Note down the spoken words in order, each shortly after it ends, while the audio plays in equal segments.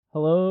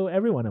Hello,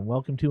 everyone, and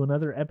welcome to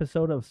another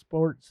episode of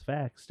Sports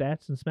Facts,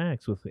 Stats, and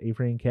Smacks with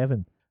Avery and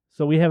Kevin.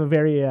 So, we have a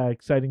very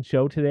exciting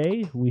show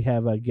today. We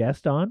have a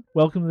guest on.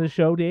 Welcome to the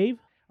show, Dave.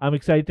 I'm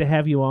excited to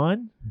have you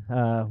on.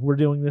 We're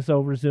doing this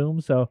over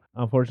Zoom, so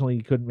unfortunately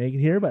you couldn't make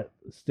it here, but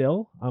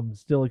I'm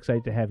still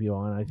excited to have you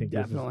on. I think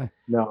this is Definitely.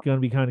 No, going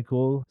to be kind of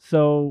cool.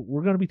 So,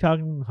 we're going to be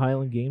talking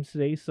Highland Games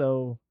today.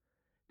 So,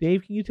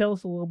 Dave, can you tell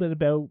us a little bit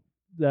about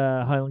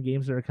the Highland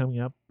Games that are coming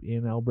up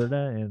in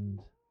Alberta and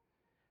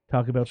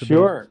talk about the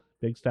sure.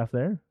 big stuff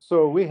there?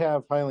 So we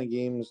have Highland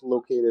Games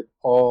located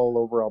all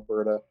over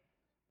Alberta.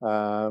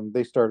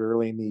 They start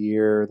early in the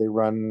year. They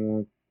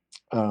run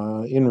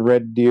in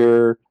Red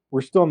Deer.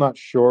 We're still not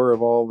sure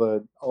of all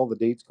the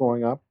dates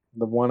going up.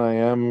 The one I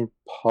am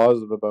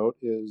positive about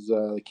is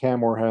the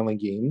Canmore Highland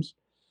Games,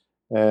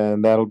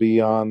 and that'll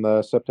be on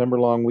the September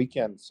long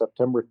weekend,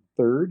 September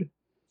 3rd,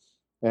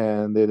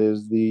 and it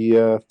is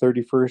the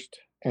 31st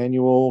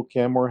annual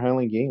Canmore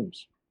Highland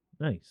Games.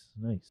 Nice,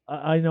 nice.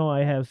 I know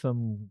I have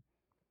some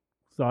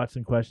thoughts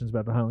and questions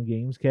about the Highland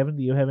Games. Kevin,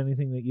 do you have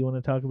anything that you want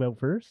to talk about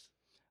first?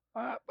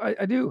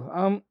 I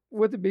do.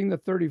 With it being the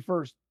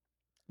 31st,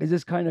 is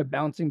this kind of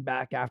bouncing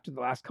back after the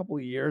last couple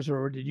of years,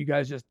 or did you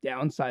guys just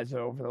downsize it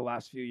over the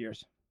last few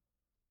years?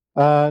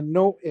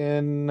 No,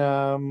 in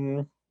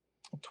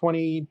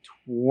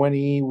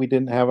 2020 we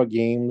didn't have a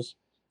games,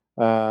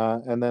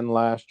 and then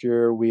last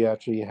year we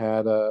actually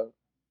had a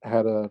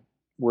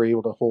were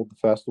able to hold the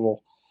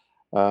festival,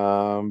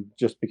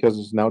 just because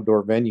it's an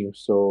outdoor venue.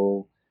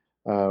 So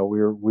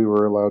we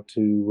were allowed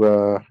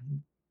to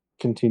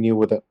continue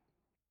with it.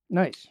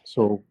 Nice.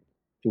 So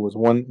it was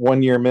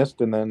one year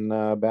missed, and then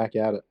back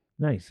at it.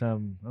 Nice.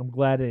 I'm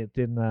glad it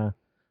didn't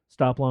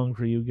stop long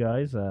for you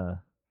guys.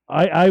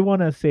 I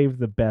want to save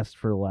the best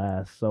for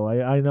last, so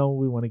I know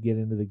we want to get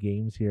into the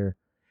games here,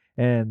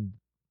 and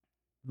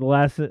the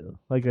last,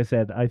 like I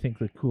said, I think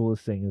the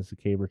coolest thing is the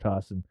caber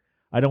toss, and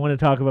I don't want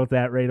to talk about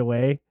that right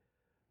away.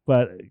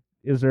 But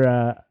is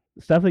there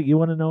stuff that you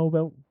want to know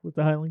about with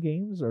the Highland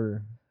Games,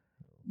 or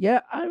Yeah,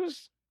 I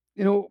was,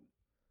 you know,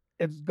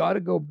 it's got to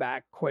go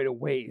back quite a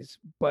ways.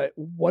 But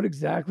what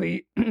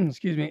exactly,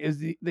 excuse me, is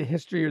the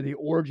history or the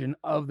origin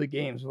of the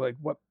games? Like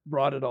what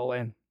brought it all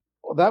in?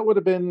 Well, that would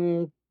have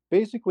been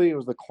basically it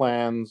was the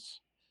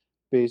clans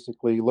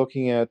basically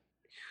looking at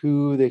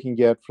who they can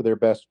get for their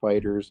best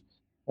fighters,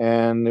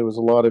 and it was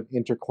a lot of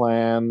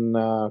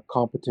interclan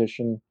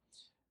competition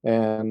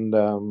and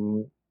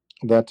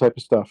that type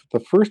of stuff. The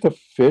first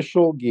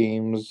official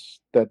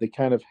games that they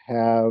kind of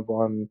have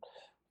on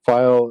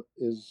file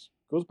is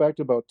goes back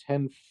to about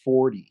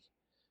 1040,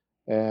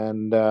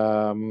 and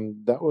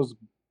that was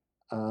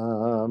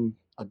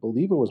I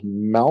believe it was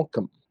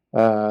Malcolm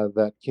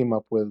that came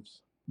up with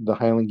the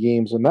Highland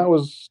Games, and that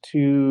was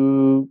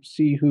to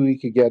see who he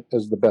could get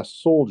as the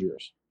best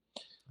soldiers.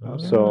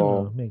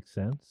 So, makes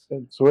sense.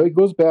 so it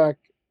goes back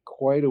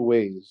quite a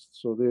ways.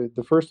 So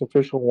the first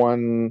official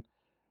one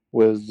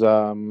was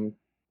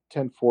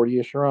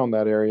 1040ish around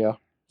that area,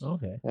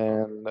 Okay.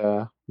 and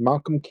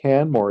Malcolm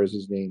Canmore is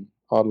his name.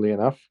 Oddly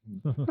enough,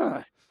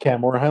 Huh.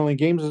 Canmore Highland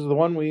Games is the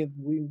one we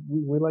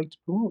like to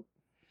promote.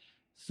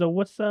 So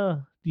what's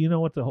do you know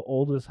what the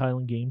oldest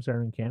Highland Games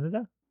are in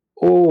Canada?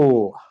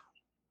 Oh,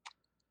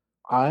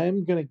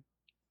 I'm gonna.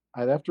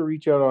 I'd have to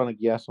reach out on a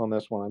guess on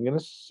this one. I'm gonna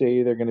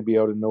say they're gonna be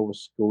out in Nova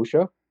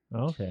Scotia.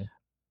 Okay.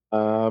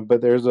 But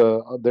there's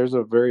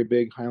a very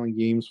big Highland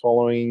Games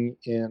following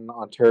in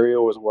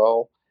Ontario as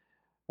well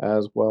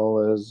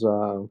as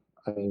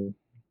I mean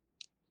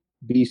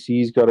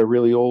BC's got a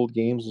really old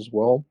games as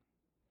well,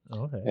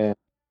 Okay. and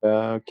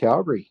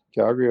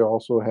Calgary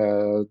also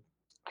had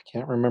I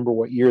can't remember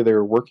what year they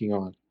were working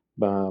on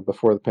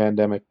before the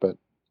pandemic, but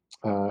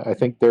I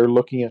think they're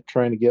looking at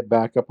trying to get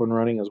back up and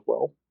running as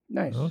well.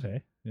 Nice.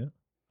 Okay. Yeah.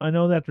 I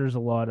know that there's a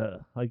lot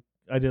of like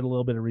I did a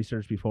little bit of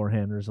research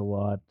beforehand. There's a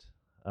lot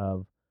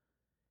of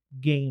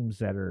games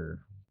that are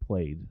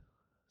played.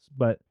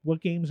 But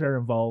what games are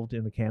involved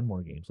in the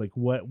Canmore games? Like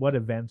what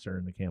events are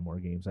in the Canmore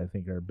games I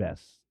think are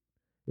best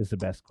is the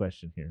best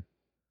question here.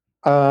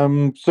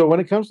 So when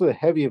it comes to the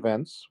heavy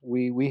events,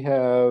 we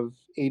have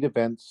 8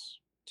 events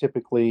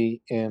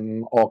typically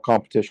in all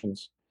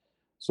competitions.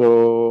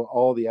 So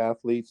all the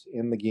athletes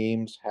in the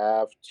games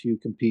have to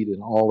compete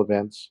in all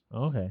events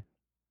Okay. in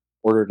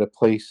order to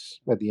place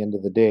at the end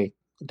of the day.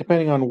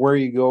 Depending on where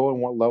you go and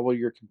what level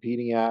you're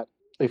competing at,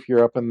 if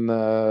you're up in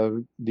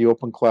the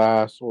open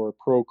class or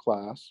pro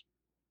class,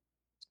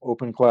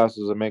 open class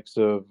is a mix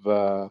of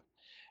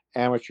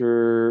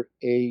amateur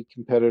A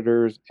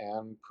competitors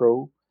and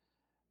pro,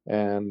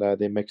 and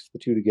they mix the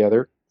two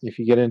together. If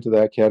you get into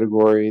that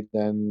category,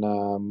 then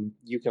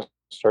you can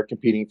start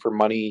competing for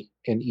money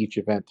in each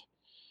event.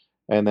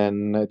 And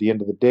then at the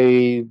end of the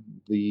day,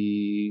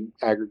 the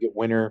aggregate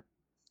winner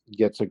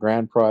gets a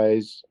grand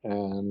prize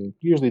and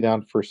usually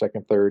down to first,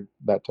 second, third,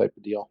 that type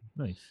of deal.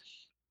 Nice.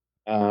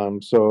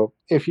 So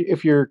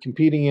if you're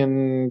competing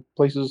in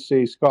places,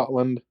 say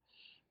Scotland,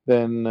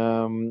 then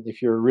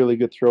if you're a really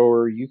good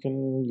thrower, you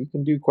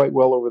can do quite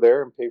well over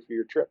there and pay for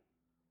your trip.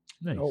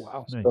 Nice. Oh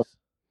wow. Nice. So,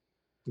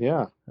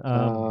 yeah.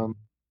 Um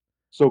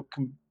So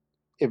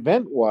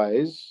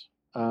event-wise,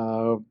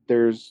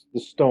 there's the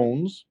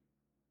stones,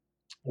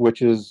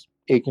 which is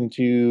akin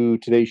to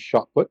today's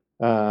shot put.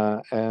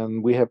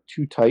 And we have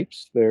two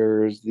types.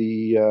 There's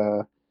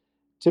the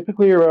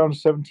typically around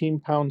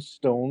 17-pound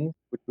stone,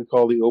 which we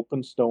call the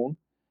open stone.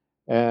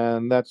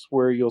 And that's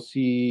where you'll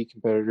see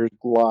competitors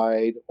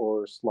glide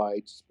or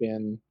slide,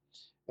 spin,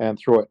 and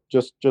throw it,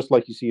 just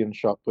like you see in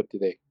shot put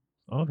today.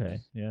 Okay,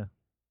 yeah.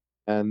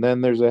 And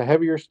then there's a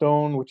heavier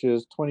stone, which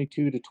is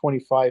 22 to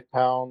 25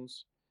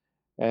 pounds.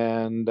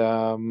 And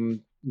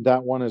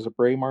that one is a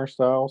Braemar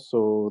style.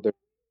 So they're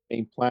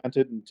being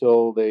planted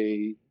until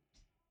they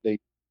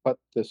cut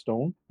the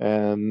stone.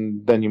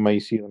 And then you may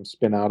see them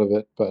spin out of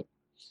it.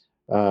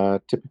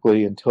 But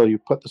typically, until you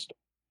put the stone,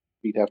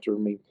 feet have to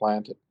remain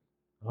planted.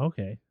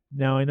 Okay.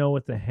 Now I know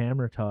with the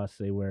hammer toss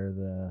they wear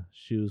the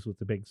shoes with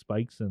the big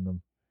spikes in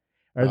them.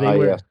 Are they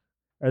Yes.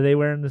 are they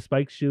wearing the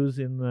spike shoes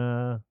in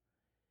the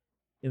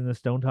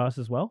stone toss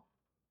as well?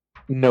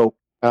 No.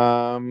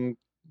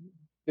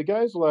 The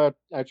guys will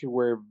actually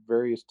wear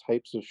various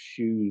types of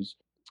shoes.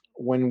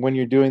 When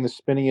you're doing the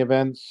spinning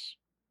events,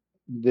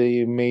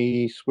 they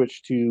may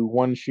switch to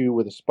one shoe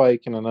with a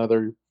spike and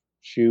another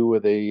shoe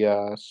with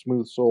a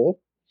smooth sole,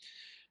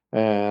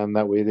 and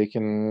that way they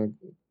can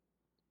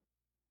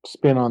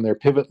spin on their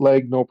pivot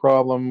leg no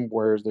problem,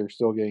 whereas they're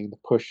still getting the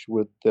push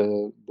with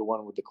the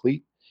one with the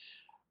cleat.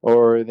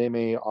 Or they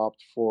may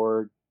opt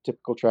for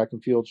typical track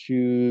and field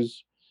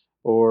shoes,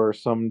 or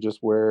some just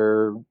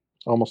wear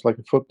almost like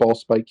a football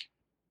spike.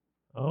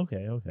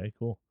 Okay, okay,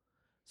 cool.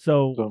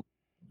 So So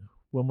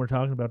when we're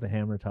talking about the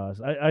hammer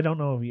toss, I don't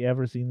know if you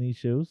ever seen these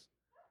shoes.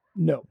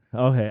 No.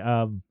 Okay,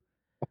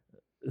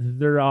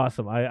 they're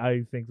awesome.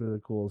 I think they're the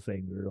coolest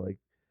thing.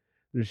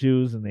 They're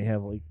shoes and they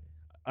have like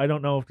I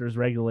don't know if there's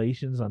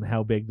regulations on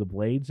how big the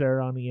blades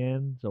are on the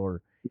ends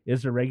or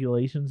is there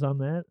regulations on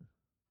that?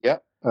 yeah,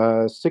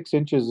 6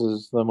 inches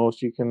is the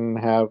most you can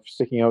have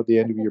sticking out the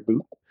end of your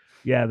boot.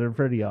 Yeah, they're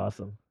pretty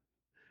awesome.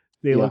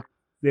 They Yeah, look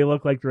they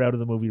look like they're out of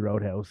the movie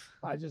Roadhouse.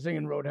 I was just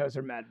thinking Roadhouse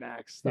or Mad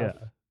Max Yeah.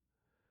 stuff.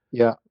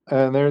 yeah,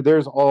 and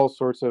there's all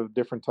sorts of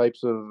different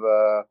types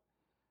of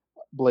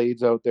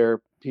blades out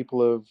there.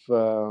 People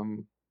have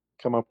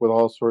come up with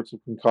all sorts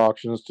of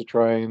concoctions to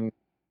try and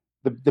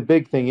the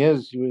big thing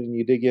is when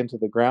you dig into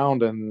the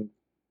ground and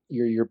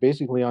you're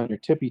basically on your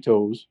tippy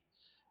toes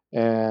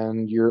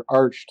and you're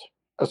arched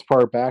as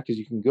far back as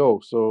you can go.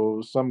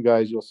 So some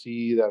guys you'll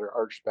see that are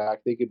arched back,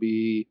 they could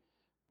be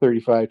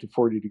 35 to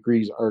 40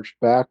 degrees arched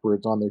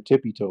backwards on their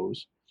tippy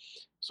toes.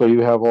 So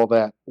you have all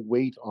that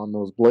weight on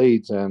those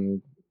blades,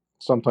 and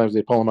sometimes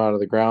they pull them out of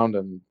the ground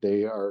and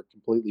they are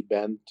completely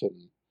bent.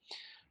 And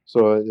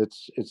so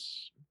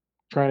it's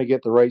trying to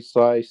get the right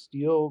size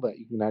steel that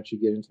you can actually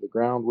get into the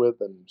ground with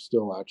and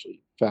still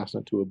actually fasten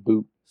it to a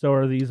boot. So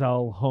are these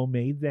all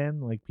homemade then?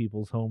 Like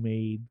people's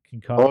homemade Oh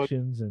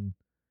concoctions and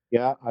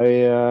yeah,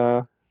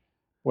 I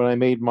when I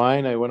made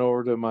mine, I went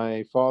over to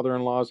my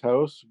father-in-law's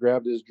house,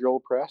 grabbed his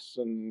drill press,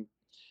 and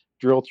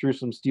drilled through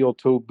some steel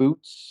toe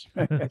boots.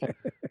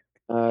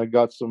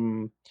 Got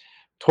some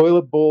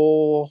toilet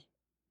bowl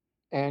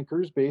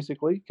anchors,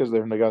 basically, because they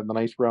got the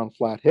nice round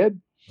flat head,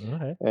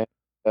 okay.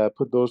 and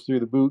put those through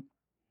the boot,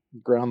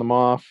 ground them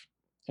off,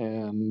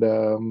 and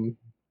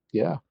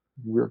yeah,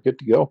 we were good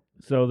to go.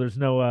 So there's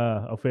no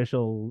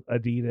official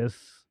Adidas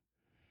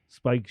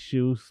spike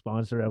shoe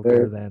sponsor out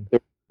there There, then.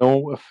 there's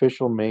no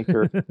official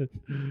maker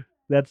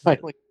that's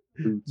Highland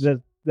boots.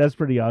 that's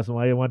pretty awesome.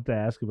 I want to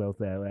ask about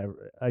that.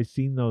 I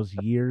seen those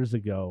years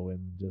ago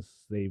and just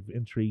they've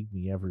intrigued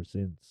me ever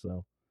since.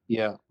 So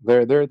Yeah,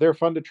 they're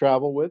fun to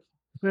travel with.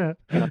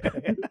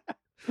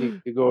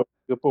 You go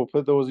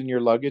put those in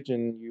your luggage,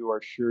 and you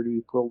are sure to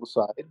be pulled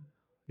aside.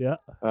 yeah.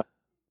 Uh,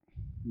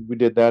 we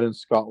did that in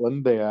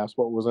Scotland. They asked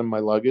what was in my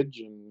luggage,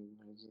 and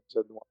I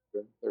said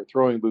they're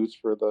throwing boots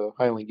for the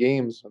Highland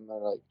Games, and they're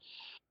like,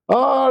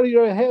 "Oh,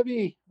 you're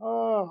heavy.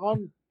 Oh,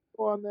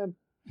 go on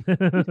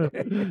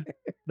then."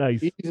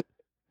 Nice.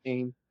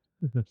 Easy.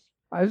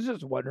 I was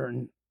just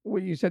wondering,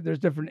 when you said there's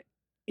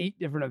 8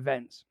 different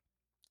events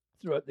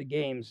throughout the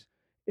games,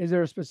 is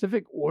there a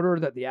specific order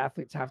that the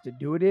athletes have to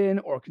do it in,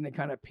 or can they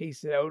kind of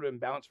pace it out and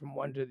bounce from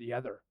one to the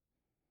other?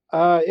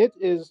 It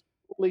is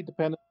totally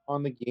dependent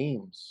on the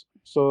games.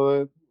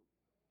 So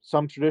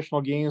some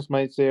traditional games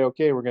might say,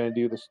 "Okay, we're going to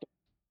do this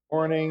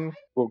morning.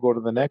 We'll go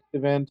to the next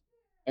event,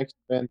 next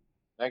event."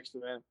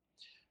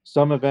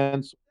 Some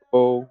events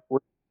go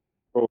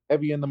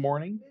heavy in the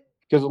morning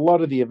because a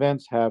lot of the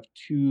events have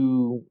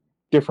two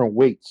different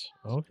weights.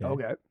 Okay.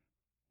 Okay.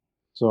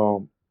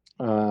 So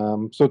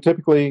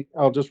typically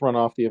I'll just run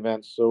off the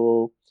events.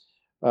 So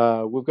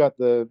we've got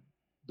the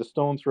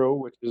stone throw,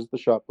 which is the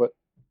shot put.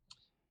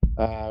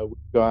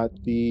 We've got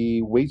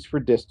the weights for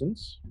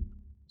distance.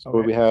 So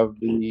Okay. we have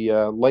the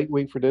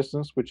lightweight for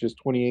distance, which is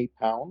 28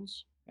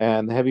 pounds,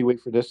 and the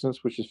heavyweight for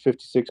distance, which is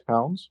 56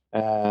 pounds.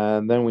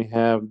 And then we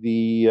have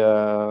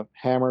the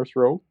hammer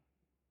throw.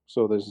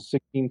 So there's a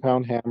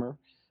 16-pound hammer,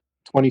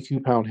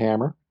 22-pound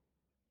hammer.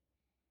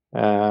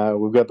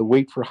 We've got the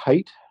weight for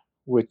height,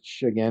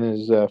 which again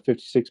is a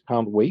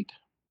 56-pound weight.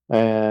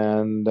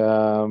 And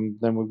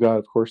then we've got,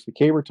 of course, the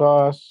caber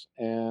toss,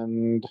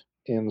 and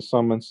in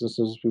some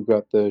instances, we've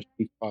got the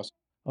sheaf toss.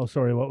 Oh,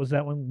 sorry, what was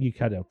that one? You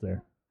cut out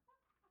there.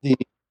 The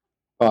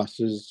toss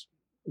is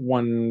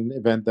one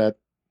event that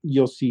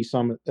you'll see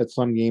some at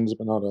some games,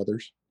 but not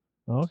others.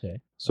 Oh, okay.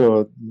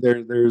 So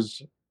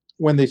there's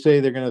when they say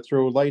they're going to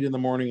throw light in the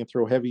morning and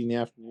throw heavy in the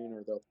afternoon,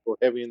 or they'll throw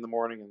heavy in the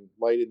morning and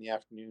light in the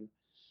afternoon.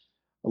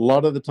 A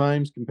lot of the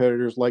times,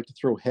 competitors like to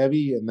throw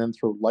heavy and then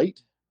throw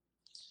light.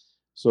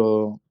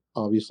 So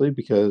obviously,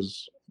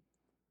 because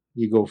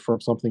you go from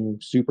something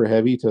super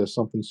heavy to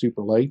something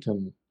super light,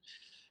 and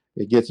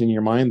it gets in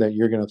your mind that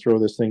you're going to throw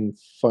this thing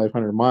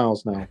 500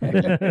 miles now.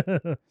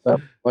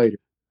 That lighter.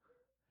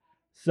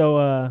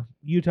 So,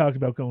 you talked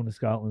about going to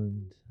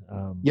Scotland.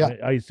 Yeah.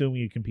 I assume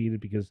you competed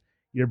because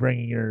you're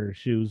bringing your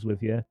shoes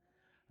with you.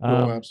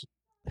 Oh, absolutely.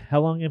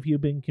 How long have you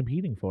been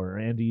competing for,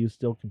 and do you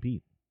still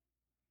compete?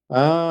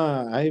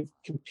 I've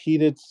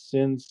competed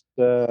since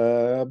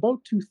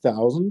about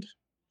 2000,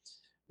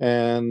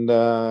 and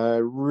I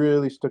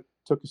really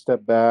took a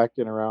step back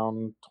in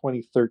around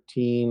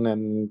 2013,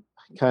 and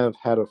kind of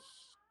had a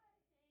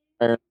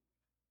fire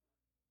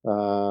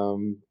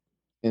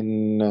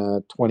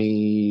in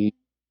 20.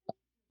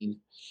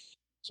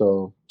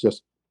 So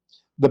just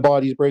the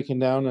body's breaking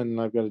down, and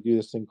I've got to do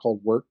this thing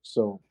called work.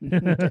 So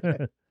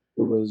it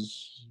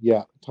was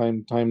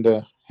time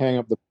to hang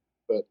up the.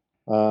 But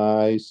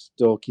I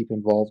still keep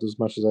involved as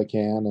much as I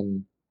can,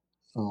 and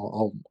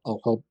I'll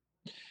help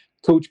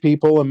coach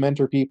people and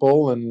mentor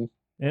people, and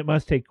It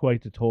must take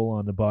quite the toll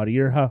on the body.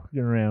 You're hucking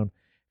around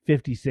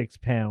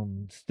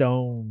 56-pound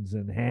stones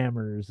and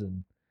hammers,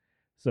 and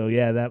so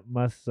yeah, that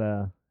must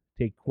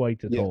take quite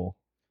the yeah, toll.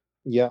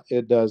 yeah,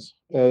 it does.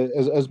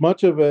 As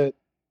much of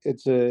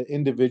it's an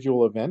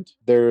individual event.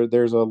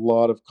 There's a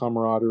lot of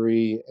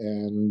camaraderie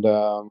and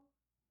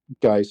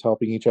guys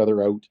helping each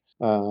other out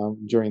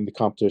during the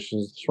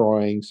competitions,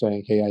 throwing,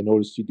 saying, "Hey, I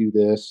noticed you do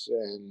this,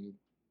 and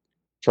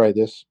try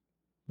this."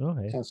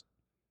 Okay. And so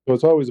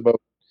it's always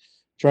about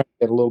trying to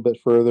get a little bit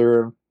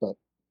further, but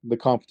the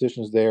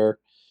competition's there.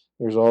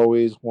 There's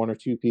always one or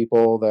two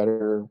people that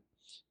are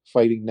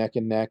fighting neck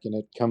and neck, and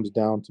it comes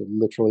down to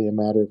literally a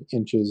matter of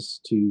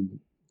inches to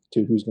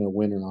who's going to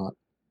win or not.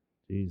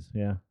 Jeez,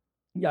 yeah.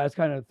 Yeah, I was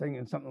kind of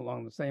thinking something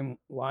along the same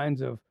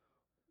lines of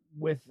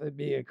with it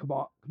being a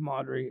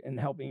camaraderie and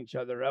helping each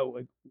other out.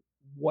 Like,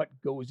 what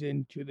goes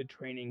into the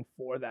training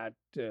for that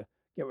to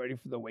get ready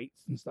for the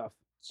weights and stuff?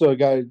 So,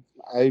 guy,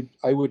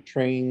 I would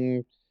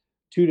train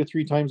 2 to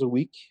 3 times a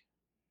week,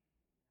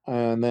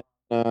 and then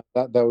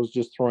that was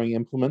just throwing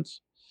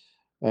implements,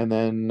 and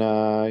then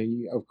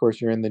of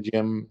course you're in the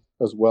gym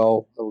as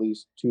well, at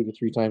least 2 to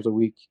 3 times a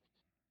week,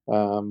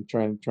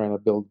 trying to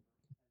build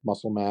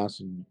muscle mass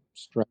and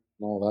strength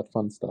and all that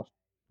fun stuff.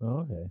 Oh,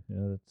 okay.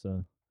 Yeah, that's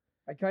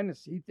I kind of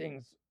see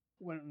things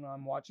when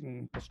I'm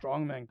watching the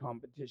strongman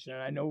competition,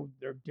 and I know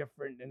they're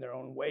different in their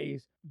own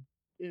ways.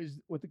 Is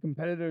with the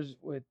competitors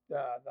with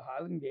the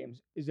Highland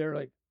Games, is there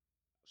like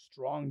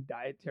strong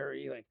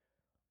dietary like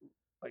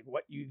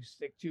what you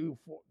stick to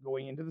for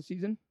going into the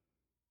season?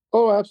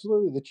 Oh,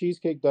 absolutely. The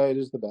cheesecake diet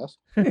is the best.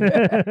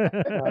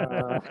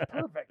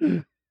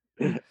 Perfect.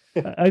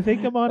 I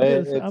think I'm on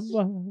this. It's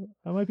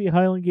I might be a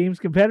Highland Games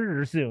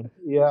competitor soon.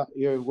 yeah.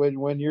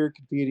 When you're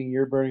competing,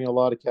 you're burning a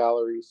lot of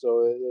calories,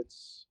 so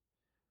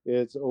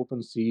it's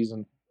open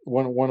season.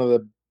 One of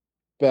the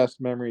best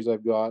memories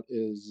I've got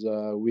is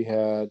we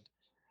had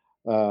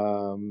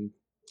um,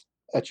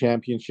 a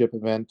championship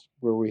event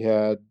where we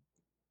had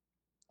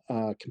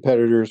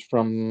competitors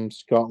from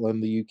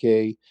Scotland, the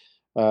UK,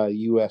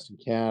 US, and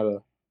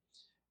Canada,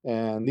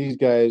 and these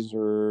guys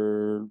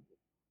are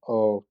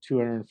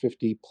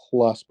 250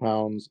 plus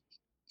pounds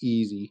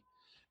easy.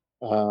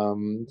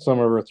 Some of them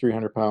are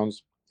 300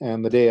 pounds.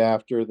 And the day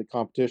after the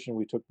competition,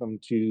 we took them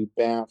to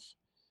Banff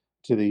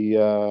to the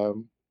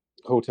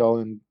hotel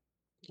in,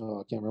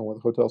 I can't remember what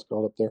the hotel's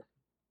called up there.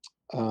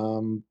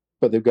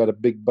 But they've got a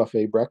big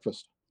buffet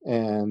breakfast,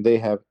 and they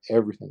have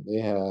everything.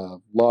 They have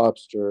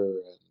lobster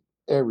and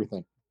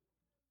everything.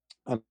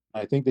 And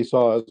I think they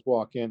saw us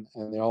walk in,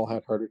 and they all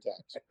had heart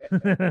attacks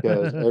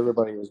because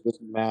everybody was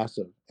just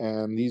massive.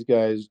 And these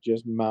guys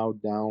just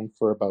mowed down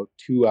for about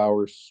 2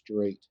 hours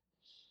straight.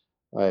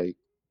 Like,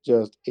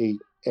 just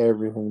ate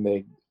everything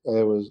they.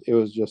 It was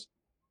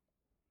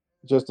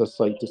just a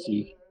sight to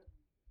see.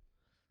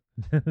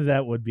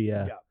 That would be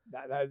a.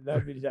 Yeah,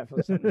 that'd be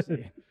definitely something to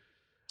see.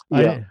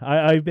 Yeah.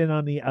 I've been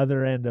on the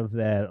other end of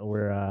that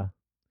where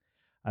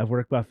I've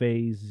worked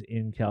buffets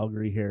in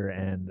Calgary here,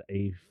 and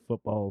a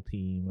football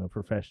team, a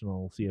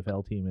professional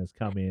CFL team, has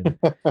come in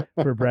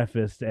for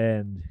breakfast,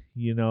 and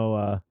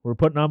we're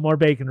putting on more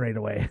bacon right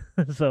away.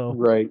 So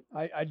Right.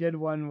 I did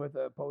one with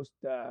a post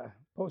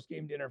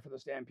game dinner for the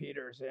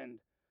Stampeders, and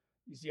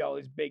you see all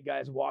these big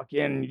guys walk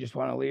in, and you just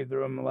want to leave the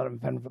room and let them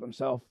fend for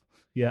themselves.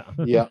 yeah,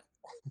 Yeah.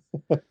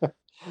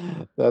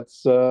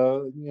 That's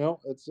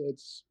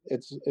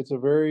it's a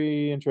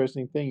very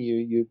interesting thing.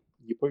 You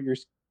put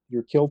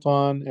your kilt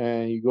on,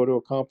 and you go to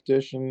a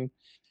competition,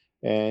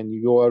 and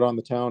you go out on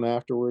the town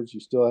afterwards. You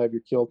still have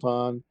your kilt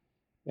on,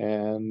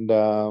 And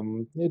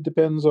it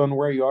depends on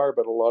where you are,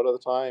 but a lot of the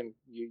time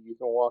you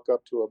can walk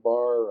up to a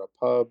bar or a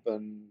pub,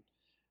 and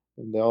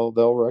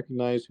they'll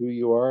recognize who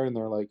you are, and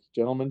they're like,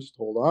 "Gentlemen, just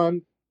hold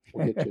on,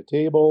 we'll get you a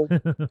table."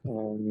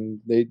 And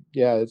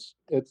yeah, it's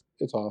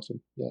awesome.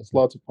 Yeah, it's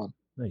lots of fun.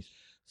 Nice.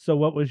 So,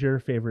 what was your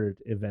favorite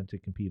event to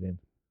compete in?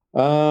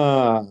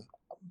 Uh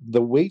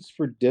the weights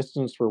for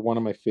distance were one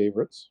of my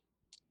favorites,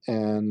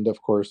 and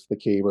of course the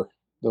caber.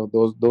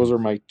 Those are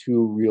Nice. my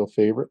two real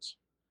favorites.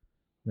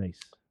 Nice.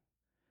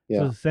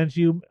 Yeah. So, since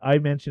I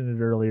mentioned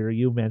it earlier,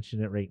 you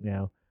mentioned it right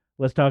now.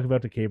 Let's talk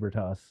about the caber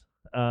toss.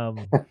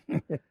 Um,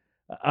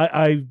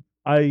 I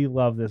I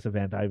love this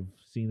event. I've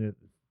seen it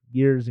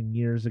years and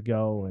years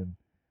ago, and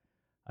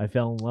I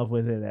fell in love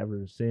with it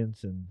ever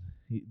since. And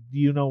do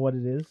you know what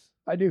it is?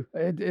 I do.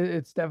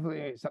 It's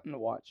definitely something to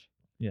watch.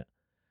 Yeah.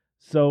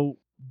 So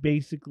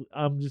basically,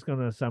 I'm just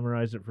gonna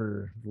summarize it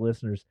for the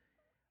listeners.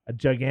 A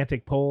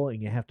gigantic pole,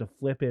 and you have to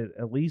flip it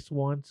at least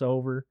once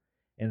over,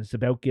 and it's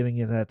about getting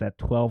it at that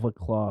 12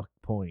 o'clock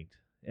point.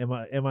 Am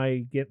I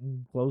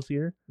getting close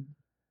here?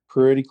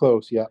 Pretty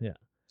close. Yeah. Yeah.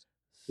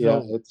 Yeah,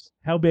 So it's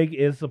how big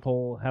is the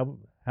pole?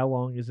 How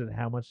long is it?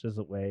 How much does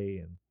it weigh?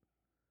 And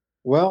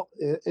well,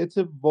 it's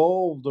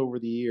evolved over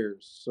the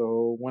years.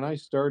 So when I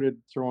started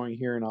throwing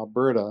here in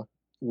Alberta,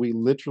 we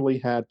literally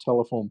had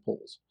telephone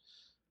poles.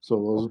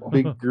 So those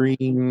big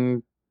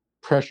green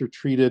pressure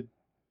treated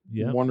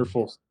yep.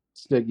 wonderful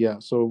stick. Yeah.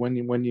 So when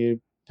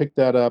you pick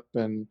that up,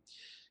 and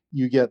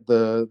you get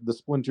the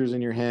splinters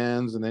in your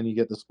hands, and then you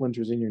get the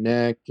splinters in your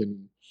neck,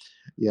 and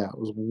yeah, it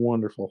was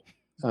wonderful.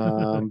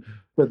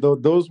 But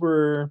those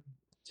were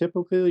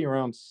typically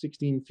around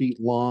 16 feet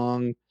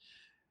long,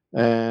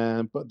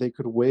 and but they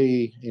could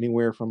weigh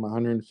anywhere from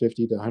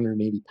 150 to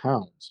 180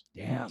 pounds.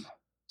 Damn.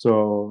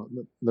 So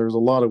there's a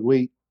lot of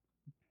weight.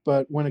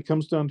 But when it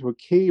comes down to a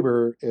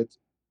caber, it's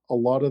a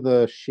lot of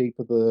the shape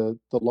of the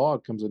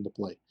log comes into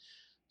play.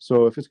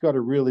 So if it's got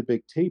a really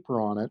big taper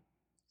on it,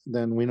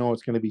 then we know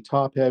it's going to be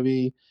top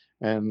heavy.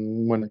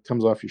 And when it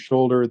comes off your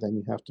shoulder, then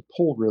you have to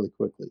pull really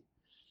quickly.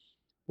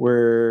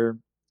 Where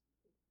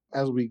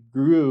as we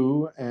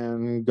grew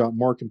and got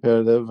more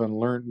competitive and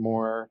learned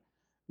more,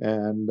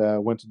 and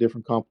went to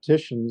different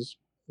competitions,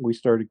 we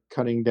started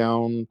cutting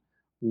down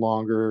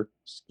longer,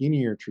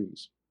 skinnier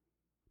trees.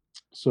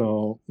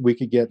 So we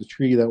could get a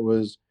tree that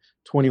was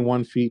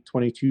 21 feet,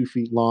 22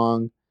 feet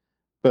long,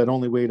 but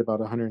only weighed about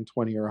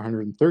 120 or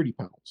 130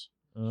 pounds.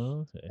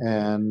 Okay.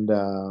 And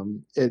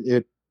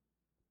it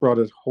brought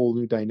a whole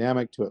new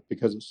dynamic to it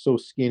because it's so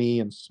skinny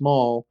and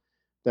small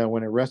that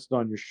when it rested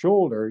on your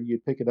shoulder,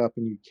 you'd pick it up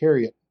and you'd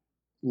carry it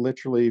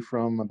literally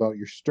from about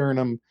your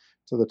sternum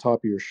to the top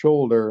of your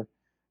shoulder,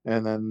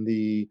 and then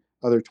the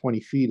other 20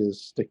 feet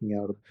is sticking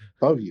out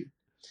above you.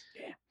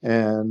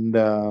 And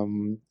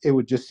it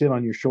would just sit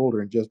on your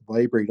shoulder and just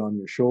vibrate on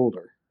your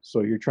shoulder.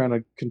 So you're trying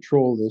to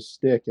control this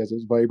stick as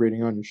it's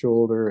vibrating on your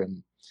shoulder,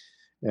 and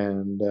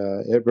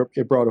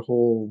it brought a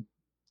whole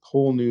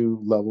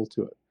new level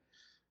to it.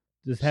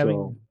 Does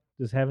So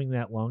having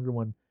that longer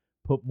one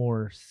put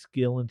more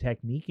skill and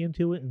technique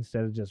into it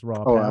instead of just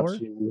raw oh, power?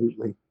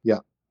 absolutely, yeah,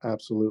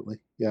 absolutely,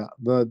 yeah.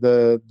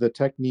 The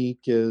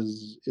technique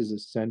is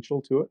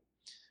essential to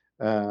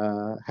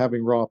it.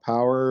 Having raw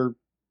power,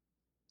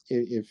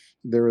 if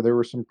there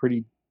were some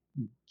pretty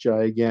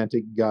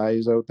gigantic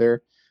guys out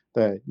there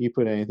that you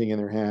put anything in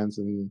their hands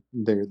and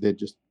they'd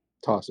just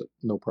toss it,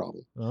 no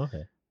problem.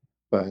 Okay.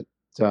 But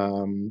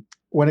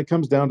when it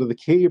comes down to the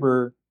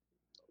caber,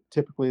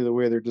 typically the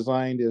way they're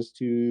designed is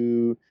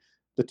to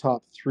the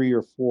top three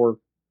or four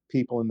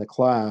people in the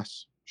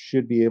class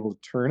should be able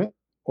to turn it,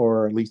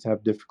 or at least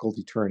have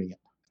difficulty turning it,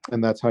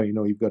 and that's how you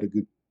know you've got a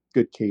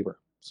good caber.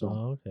 So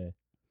Okay.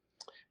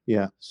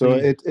 yeah, So so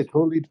you it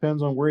totally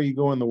depends on where you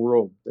go in the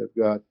world. They've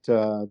got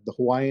the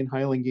Hawaiian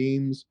Highland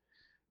Games.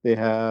 They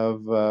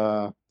have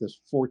this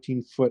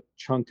 14-foot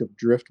chunk of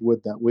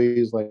driftwood that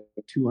weighs like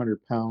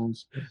 200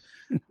 pounds.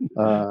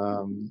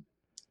 Um,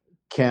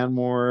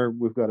 Canmore,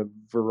 we've got a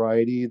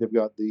variety. They've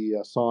got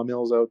the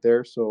sawmills out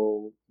there,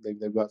 so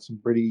they've got some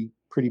pretty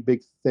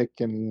big, thick,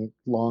 and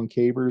long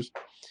cabers.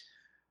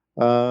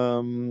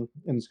 In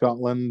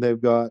Scotland,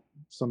 they've got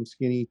some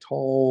skinny,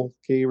 tall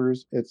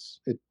cabers. It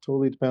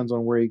totally depends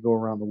on where you go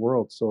around the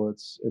world. So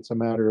it's a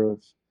matter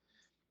of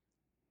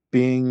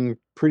being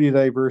pretty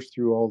diverse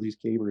through all these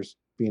cabers,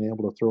 being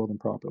able to throw them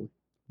properly.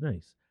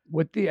 nice.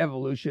 With the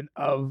evolution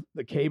of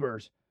the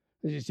cabers,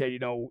 as you said,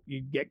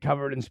 you get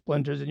covered in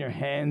splinters in your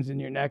hands and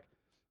your neck.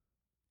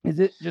 Is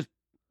it just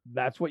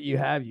that's what you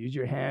have? Use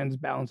your hands,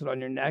 balance it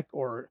on your neck,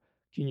 or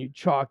can you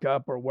chalk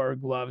up or wear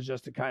gloves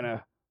just to kind of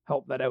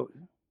help that out?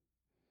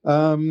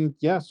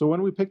 Yeah, so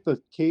when we picked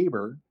the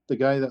caber, the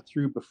guy that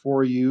threw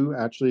before you,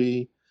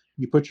 actually,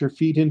 you put your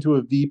feet into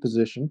a V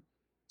position,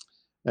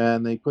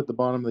 and they put the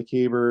bottom of the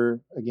caber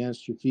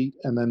against your feet,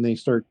 and then they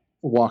start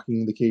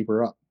walking the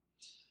caber up.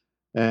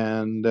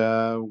 And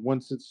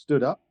once it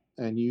stood up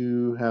and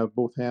you have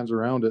both hands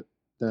around it,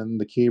 then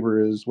the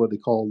caber is what they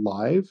call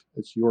live.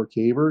 It's your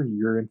caber.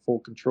 You're in full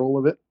control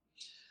of it.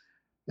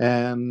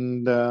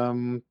 And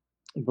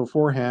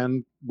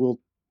beforehand, we'll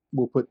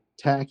we'll put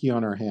tacky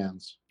on our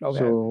hands. Okay.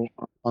 So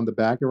on the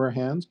back of our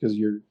hands, because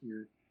your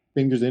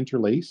fingers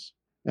interlace,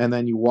 and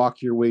then you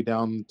walk your way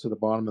down to the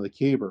bottom of the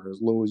caber as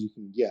low as you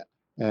can get.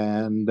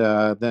 And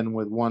then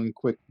with one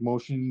quick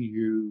motion,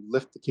 you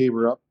lift the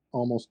caber up,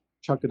 almost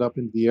chuck it up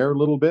into the air a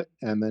little bit,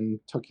 and then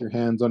tuck your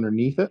hands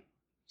underneath it.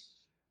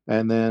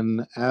 And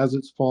then as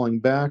it's falling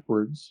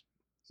backwards,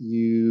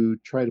 you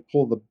try to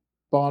pull the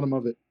bottom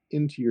of it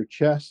into your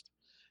chest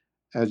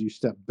as you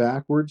step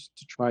backwards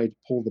to try to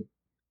pull the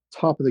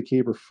top of the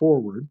caber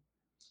forward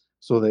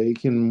so that it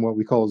can what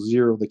we call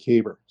zero the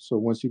caber. So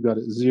once you've got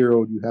it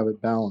zeroed, you have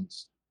it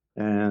balanced.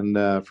 And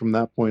from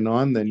that point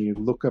on, then you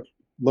look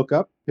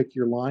up, pick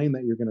your line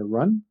that you're going to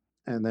run,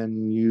 and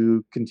then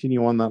you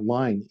continue on that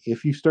line.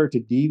 If you start to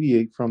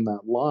deviate from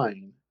that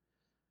line,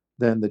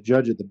 then the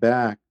judge at the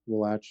back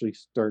will actually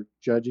start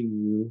judging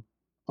you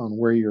on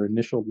where your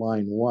initial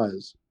line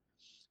was.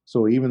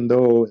 So even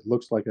though it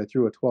looks like I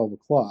threw at 12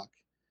 o'clock,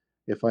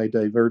 if I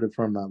diverted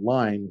from that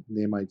line,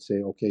 they might say,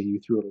 okay, you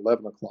threw at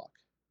 11 o'clock.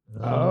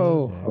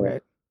 Oh, okay.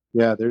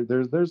 Yeah,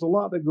 there's a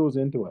lot that goes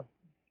into it.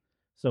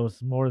 So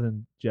it's more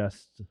than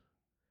just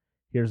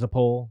here's a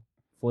pole,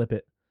 flip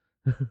it.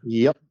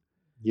 Yep.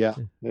 Yeah,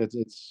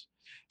 it's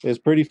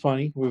pretty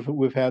funny.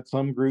 We've had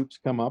some groups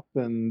come up,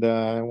 and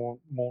I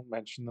won't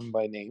mention them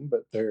by name,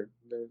 but they're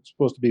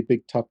supposed to be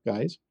big tough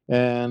guys,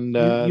 and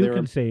You they were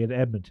can say it,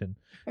 Edmonton.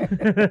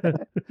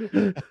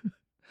 it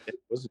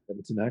was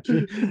Edmonton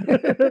actually.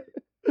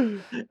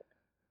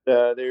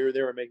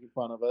 They were making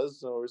fun of us,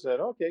 so we said,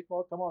 okay,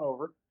 well, come on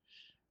over,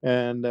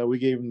 and we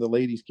gave them the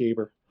ladies'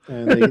 caber,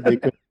 and they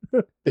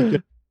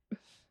could.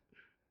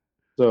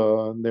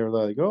 So they were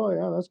like, "Oh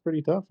yeah, that's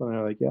pretty tough," and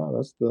they're like, "Yeah,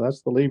 that's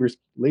the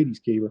ladies'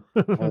 caber,"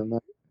 and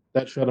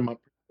that shut them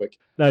up pretty quick.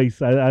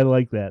 Nice. I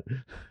like that.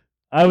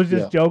 I was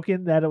just Yeah,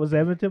 joking that it was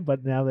Edmonton,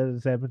 but now that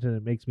it's Edmonton,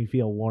 it makes me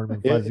feel warm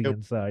and fuzzy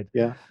inside.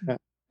 yeah,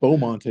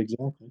 Beaumont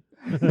exactly.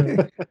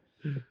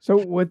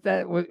 So with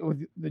that, with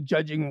the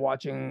judging,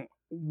 watching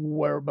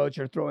whereabouts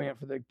you're throwing it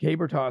for the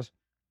caber toss,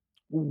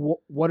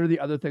 what are the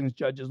other things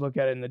judges look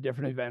at in the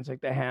different events,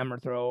 like the hammer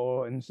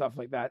throw and stuff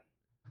like that?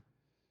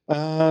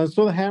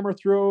 So the hammer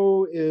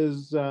throw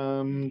is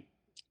when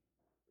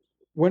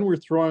we're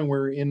throwing,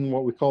 we're in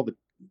what we call the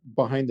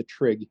behind the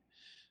trig.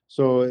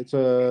 So it's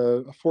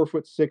a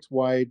 4'6"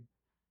 wide,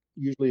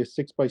 usually a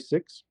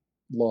 6x6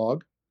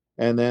 log,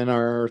 and then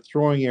our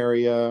throwing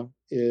area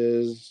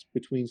is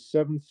between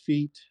 7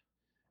 feet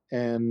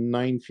and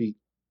 9 feet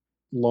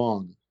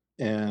long,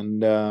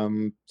 and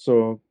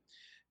so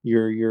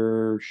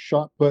your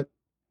shot put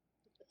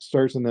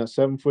starts in that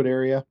 7 foot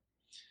area,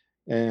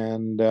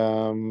 and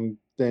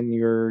then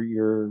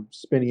your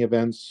spinning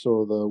events,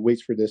 so the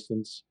weights for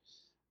distance,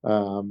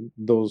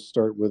 those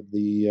start with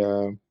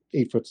the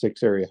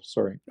 8'6" area.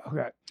 Sorry.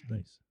 Okay.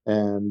 Nice.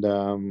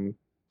 And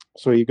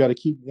so you've got to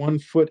keep 1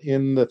 foot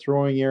in the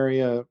throwing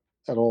area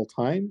at all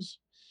times,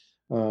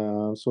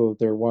 so that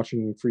they're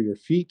watching for your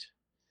feet,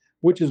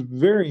 which is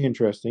very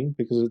interesting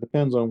because it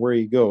depends on where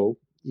you go.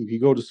 If you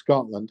go to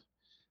Scotland,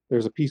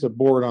 there's a piece of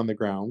board on the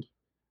ground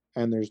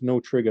and there's no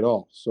trig at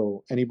all.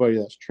 So anybody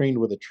that's trained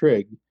with a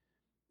trig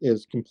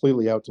is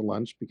completely out to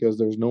lunch because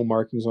there's no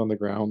markings on the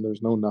ground.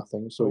 There's no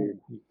nothing. So you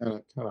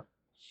kind of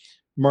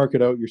mark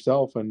it out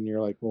yourself, and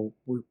you're like, well,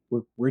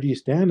 where do you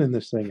stand in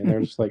this thing? And they're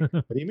just like, what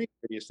do you mean,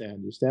 where do you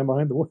stand? You stand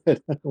behind the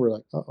wood. We're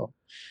like, uh-oh.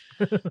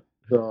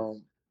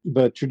 So,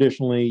 but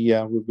traditionally,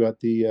 yeah, we've got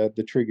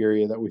the trig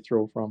area that we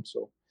throw from.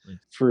 So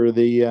for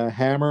the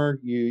hammer,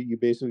 you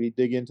basically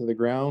dig into the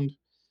ground,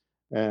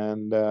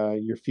 and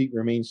your feet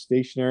remain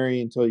stationary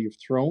until you've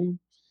thrown.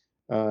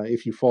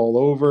 If you fall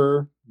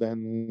over,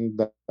 then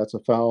that's a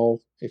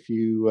foul. If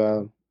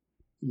you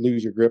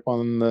lose your grip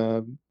on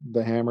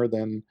the hammer,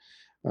 then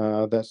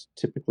that's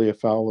typically a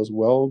foul as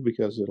well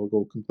because it'll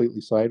go completely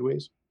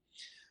sideways.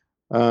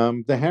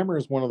 The hammer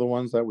is one of the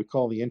ones that we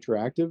call the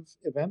interactive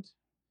event,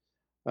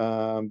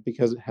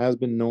 because it has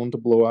been known to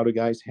blow out a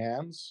guy's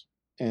hands.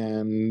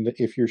 And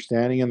if you're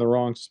standing in the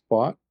wrong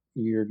spot,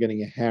 you're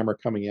getting a hammer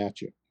coming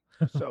at you.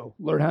 So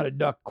learn how to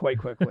duck quite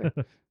quickly.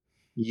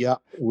 Yeah,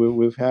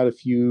 we've had a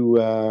few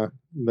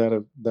that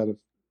have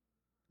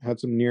had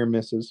some near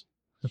misses.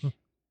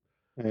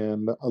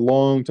 And a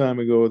long time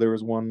ago, there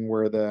was one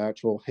where the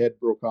actual head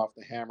broke off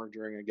the hammer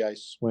during a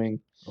guy's swing,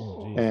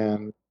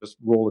 and just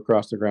rolled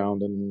across the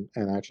ground and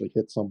actually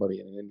hit somebody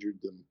and injured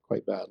them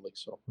quite badly.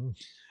 So,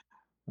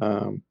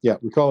 yeah,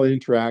 we call it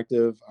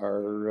interactive.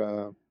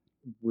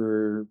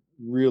 We're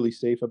really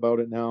safe about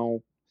it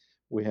now.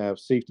 We have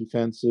safety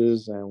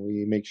fences, and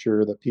we make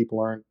sure that people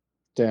aren't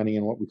standing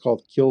in what we call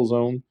the kill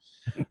zone,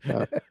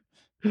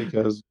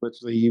 because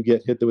literally you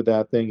get hit with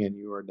that thing and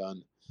you are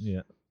done.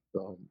 Yeah.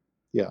 So,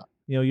 yeah.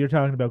 You know, you're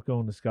talking about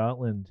going to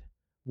Scotland.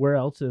 Where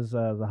else has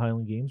the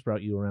Highland Games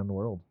brought you around the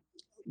world?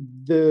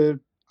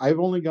 I've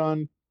only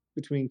gone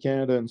between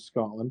Canada and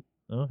Scotland.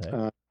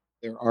 Okay.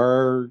 There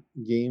are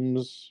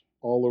games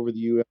all over the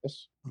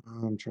U.S.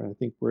 I'm trying to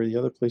think where the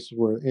other places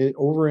were.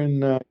 Over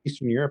in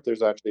Eastern Europe,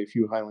 there's actually a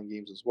few Highland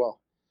Games as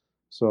well.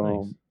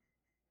 So,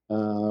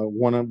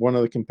 One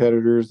of the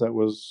competitors that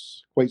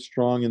was quite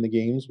strong in the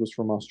games was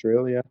from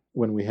Australia.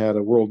 When we had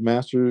a World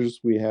Masters,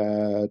 we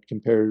had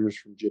competitors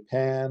from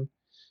Japan.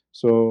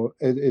 So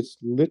it's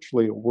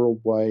literally a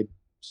worldwide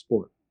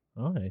sport.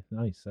 Okay,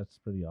 nice. That's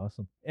pretty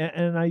awesome.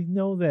 And I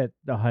know that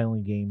the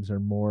Highland Games are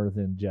more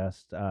than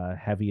just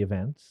heavy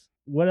events.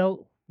 What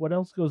else? What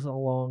else goes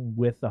along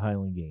with the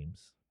Highland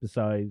Games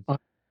besides Uh,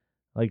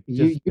 like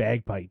you, just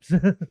bagpipes?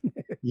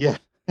 yeah.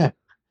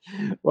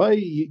 Well,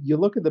 you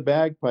look at the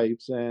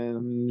bagpipes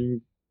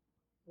and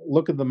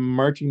look at the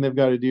marching they've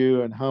got to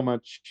do and how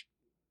much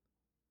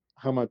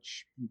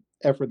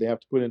effort they have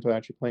to put into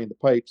actually playing the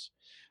pipes.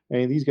 I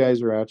mean, these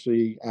guys are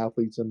actually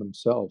athletes in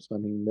themselves. I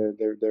mean,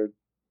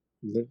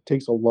 it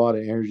takes a lot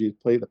of energy to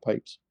play the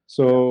pipes. Yeah.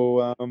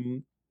 So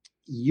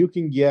you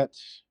can get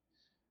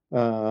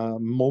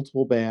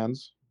multiple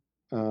bands.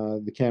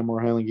 The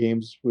Canmore Highland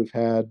Games, we've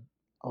had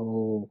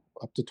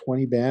up to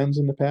 20 bands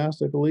in the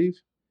past, I believe.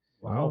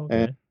 Oh, Wow.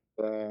 And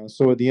okay.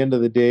 so at the end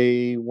of the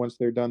day, once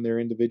they're done their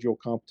individual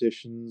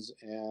competitions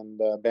and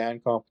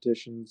band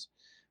competitions,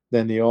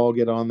 then they all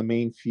get on the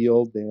main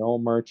field. They all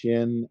march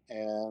in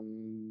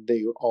and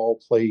they all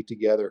play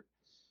together.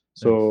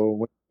 Nice. So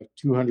when you have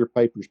 200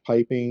 pipers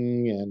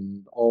piping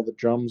and all the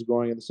drums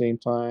going at the same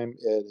time,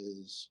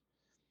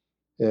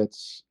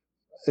 it's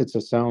it's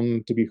a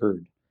sound to be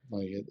heard.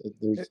 Like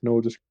there's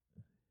no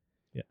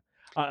Yeah.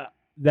 Uh,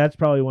 that's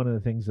probably one of the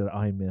things that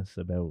I miss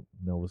about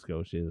Nova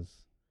Scotia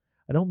is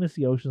I don't miss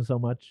the ocean so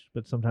much,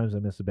 but sometimes I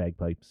miss the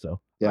bagpipes. So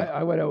yeah,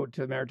 I went out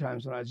to the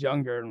Maritimes when I was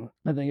younger, and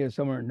I think it was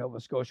somewhere in Nova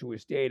Scotia we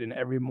stayed, and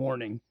every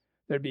morning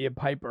there'd be a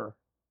piper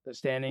that's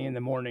standing in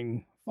the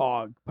morning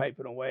fog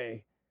piping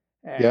away.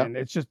 yeah, And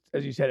it's just,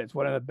 as you said, it's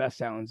one of the best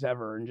sounds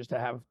ever. And just to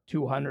have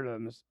 200 of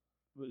them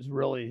was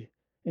really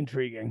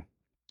intriguing.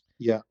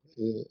 yeah.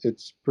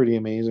 It's pretty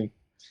amazing.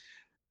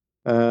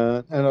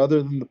 And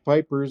other than the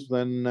pipers,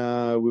 then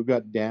we've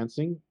got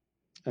dancing,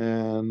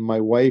 and my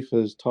wife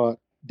has taught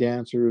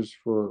dancers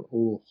for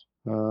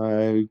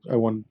I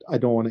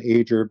don't want to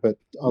age her, but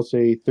I'll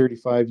say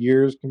 35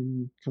 years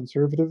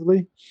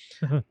conservatively.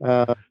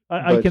 Uh,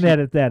 I but can she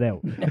edit that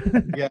out.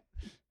 yeah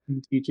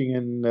been teaching,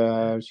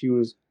 and she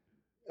was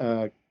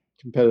uh,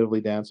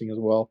 competitively dancing as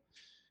well.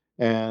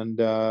 And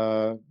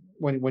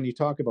when you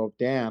talk about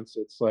dance,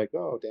 it's like,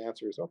 oh,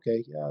 dancers,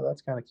 okay, yeah,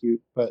 that's kind of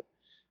cute, but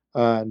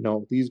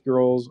no, these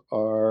girls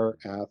are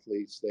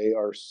athletes. They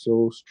are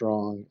so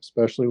strong,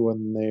 especially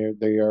when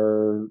they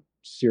are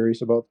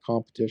serious about the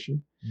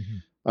competition.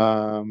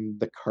 Mhm.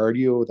 The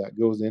cardio that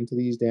goes into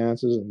these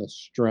dances and the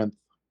strength,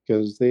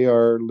 because they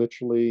are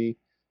literally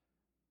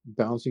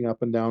bouncing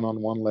up and down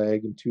on one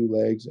leg and two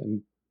legs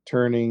and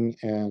turning,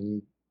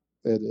 and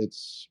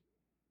it's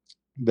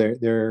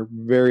they're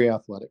very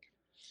athletic.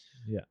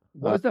 Yeah.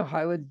 Uh, Was the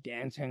Highland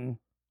dancing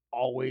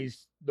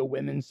always the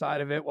women's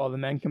side of it while the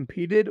men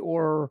competed,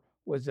 or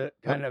was it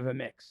no, kind of a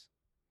mix?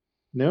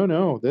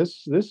 no.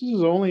 This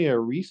is only a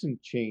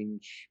recent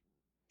change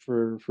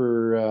for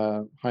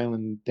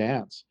Highland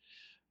dance.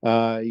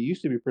 It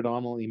used to be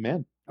predominantly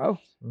men. Oh,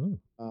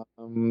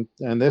 Mm.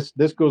 And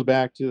this goes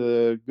back to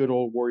the good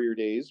old warrior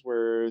days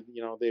where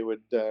they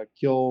would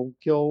kill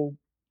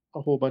a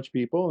whole bunch of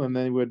people, and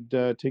then they would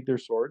take their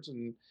swords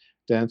and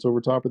dance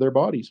over top of their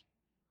bodies.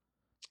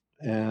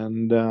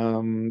 And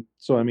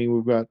so I mean,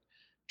 we've got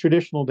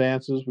traditional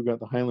dances. We've got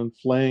the Highland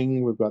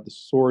fling. We've got the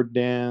sword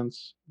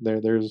dance.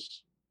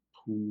 There's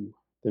ooh,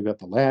 they've got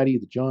the laddie,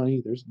 the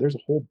Johnny. There's a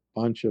whole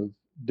bunch of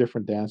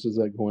different dances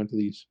that go into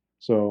these.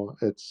 So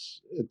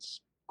it's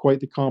quite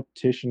the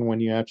competition when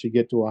you actually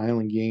get to a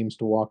Highland Games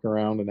to walk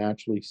around and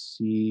actually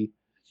see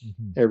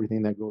Mhm.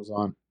 everything that goes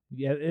on.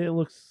 Yeah, it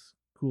looks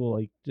cool.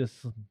 Like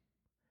just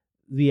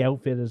the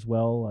outfit as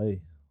well.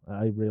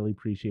 I really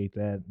appreciate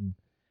that, and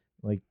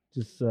like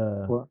just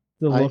Well,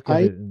 the I look of I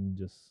it, and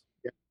just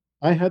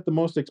I had the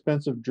most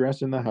expensive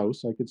dress in the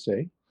house, I could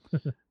say.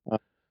 Uh,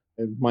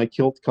 and my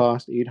kilt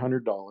cost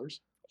 $800.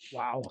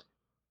 wow.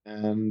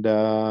 And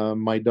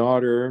my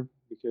daughter,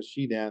 because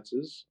she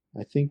dances,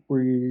 I think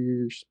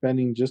we're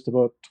spending just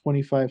about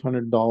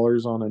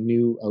 $2,500 on a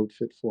new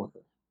outfit for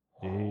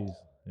her, jeez,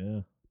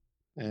 yeah.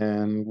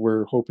 and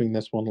we're hoping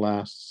this one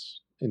lasts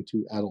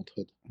into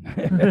adulthood.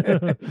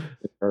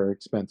 Are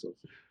expensive,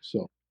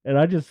 so And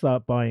I just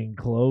thought buying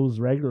clothes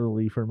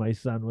regularly for my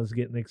son was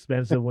getting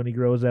expensive when he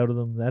grows out of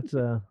them. That's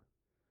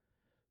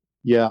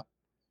yeah.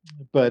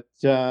 But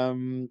I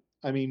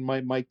mean,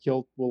 my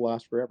kilt will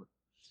last forever.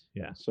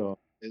 yeah. So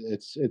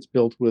it's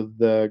built with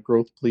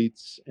growth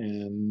pleats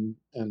and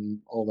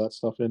all that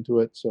stuff into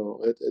it. So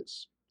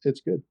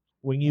it's good.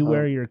 When you Uh,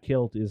 wear your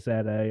kilt, is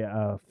that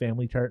a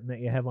family tartan that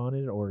you have on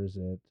it, or is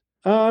it?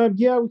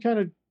 Yeah, we kind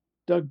of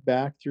dug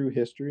back through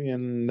history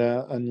and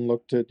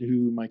looked at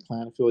who my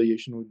clan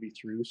affiliation would be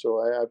through. So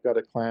I've got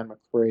a Clan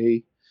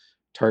McRae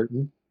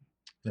tartan,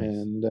 Nice.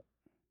 and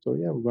so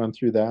yeah, we've gone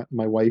through that.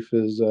 My wife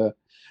is a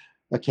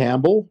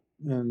Campbell,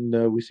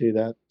 and we say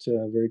that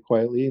very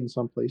quietly in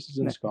some places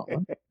in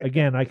Scotland.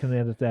 Again, I can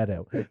edit that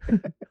out.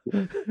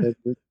 It,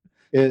 it,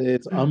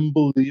 it's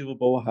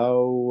unbelievable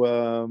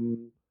how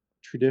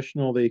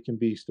traditional they can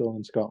be still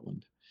in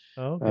Scotland.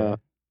 Uh, Okay.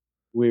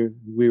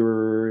 we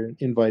were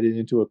invited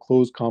into a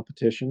closed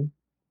competition,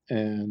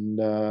 and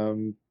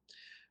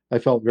I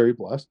felt very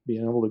blessed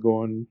being able to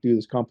go and do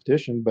this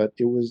competition. But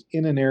it was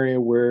in an area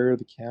where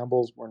the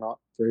Campbells were not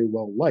very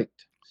well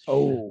liked,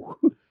 Oh,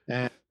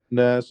 and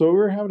so we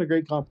were having a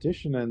great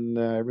competition, and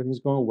everything's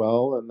going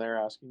well. And they're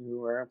asking me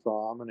where I'm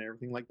from and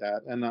everything like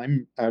that. And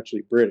I'm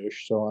actually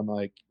British, so I'm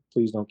like,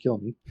 please don't kill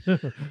me.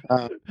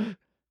 Uh,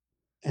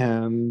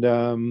 and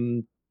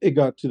it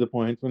got to the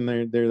point when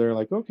they're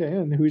like, okay,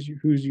 and who's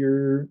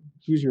your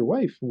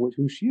wife?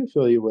 Who's she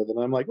affiliated with? And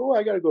I'm like, oh,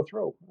 I got to go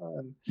throw.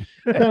 And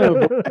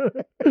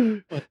kind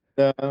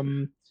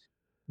of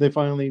they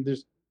finally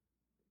just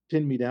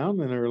pinned me down,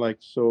 and they were like,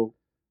 so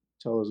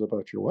tell us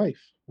about your wife.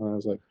 And I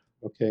was like,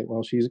 okay,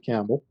 well, she's a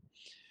Campbell.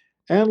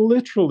 And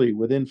literally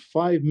within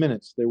 5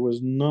 minutes, there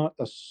was not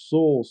a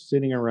soul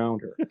sitting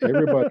around her.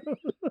 Everybody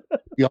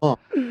gone.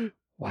 And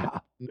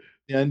wow. at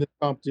the end of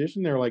the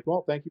competition, they're like,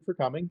 well, thank you for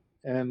coming,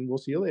 and we'll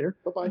see you later.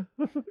 Bye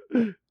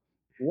bye.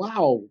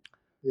 Wow.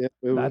 That's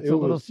It a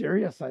little was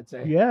serious, I'd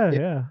say. Yeah, it,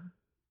 yeah.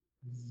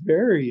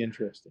 very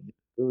interesting.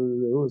 It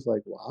was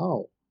like,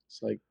 wow. It's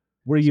like,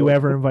 Were you so,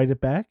 ever invited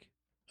back?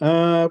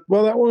 well,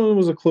 that one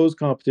was a closed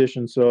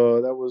competition, so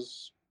it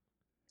was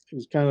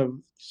kind of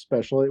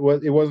special. It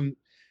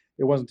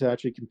wasn't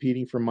actually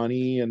competing for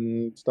money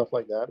and stuff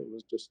like that. It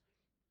was just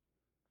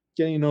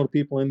getting to know the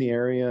people in the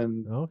area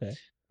and Okay.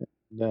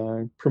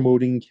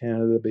 promoting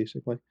Canada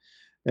basically.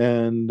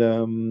 And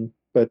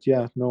but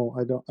yeah, no,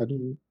 I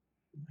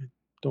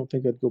don't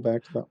think I'd go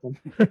back to that one.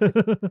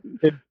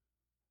 It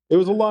it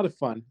was a lot of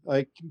fun.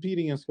 Like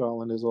competing in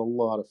Scotland is a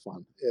lot of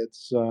fun.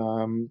 It's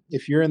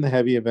if you're in the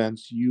heavy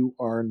events, you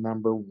are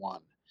number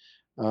one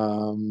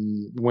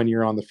when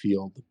you're on the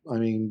field. I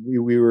mean,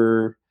 we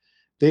were.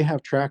 They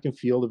have track and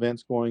field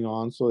events going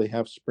on, so they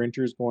have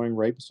sprinters going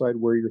right beside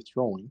where you're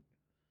throwing.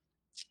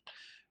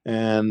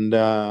 And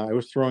I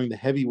was throwing the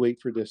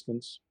heavyweight for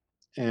distance,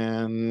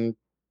 and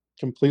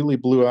completely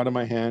blew out of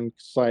my hand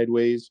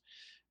sideways.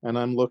 And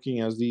I'm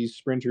looking as these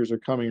sprinters are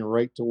coming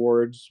right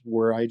towards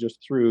where I just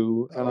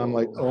threw, and I'm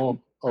like,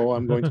 Oh, oh,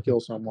 I'm going to kill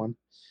someone.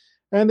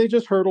 And they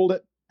just hurdled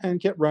it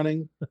and kept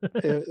running.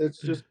 It's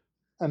just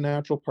a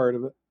natural part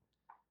of it.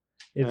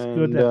 It's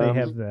good And that they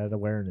have that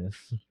awareness.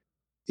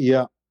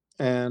 yeah,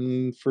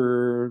 and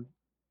for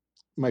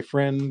my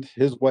friend,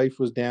 his wife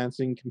was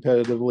dancing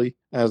competitively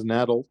as an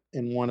adult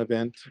in one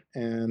event,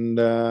 and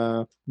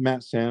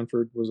Matt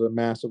Sanford was a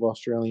massive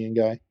Australian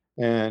guy,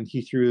 and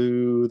he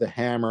threw the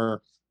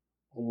hammer.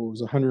 Oh, it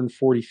was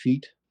 140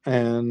 feet,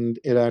 and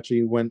it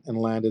actually went and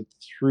landed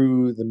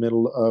through the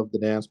middle of the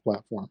dance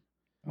platform.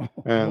 Oh,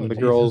 And the geez.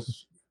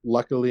 girls,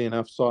 luckily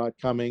enough, saw it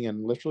coming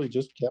and literally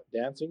just kept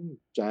dancing,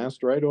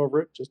 danced right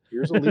over it. Just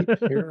here's a leap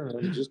here, and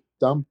it was just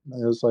dump.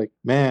 It was like,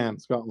 man,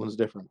 Scotland's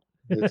different.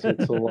 It's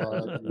a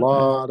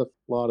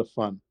lot of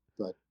fun.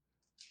 But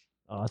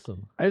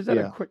Awesome. I just had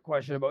a yeah, quick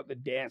question about the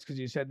dance because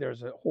you said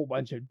there's a whole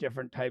bunch of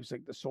different types,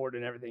 like the sword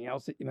and everything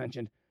else that you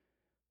mentioned.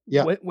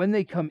 yeah. When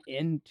they come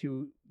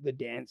into the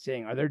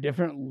dancing, are there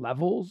different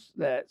levels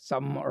that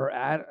some are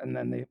at and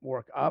then they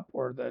work up,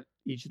 or that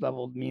each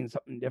level means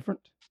something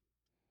different?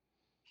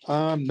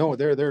 No,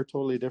 they're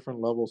totally different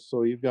levels.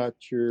 So you've got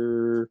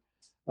your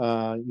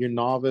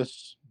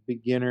novice,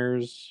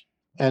 beginners,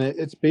 and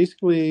it's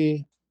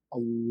basically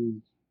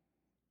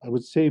I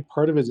would say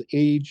part of it is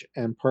age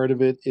and part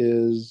of it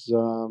is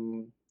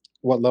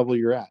what level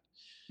you're at.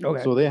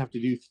 Okay. So they have to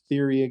do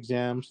theory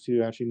exams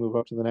to actually move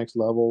up to the next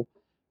level.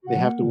 They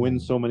have to win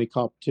so many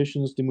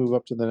competitions to move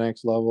up to the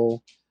next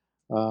level.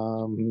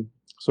 Um,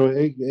 so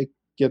it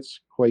gets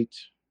quite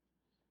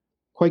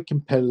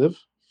competitive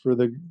for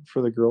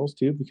the girls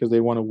too because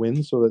they want to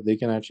win so that they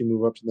can actually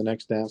move up to the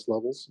next dance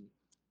levels.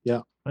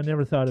 Yeah. I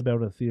never thought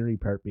about a theory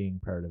part being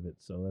part of it,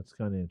 so that's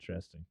kind of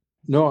interesting.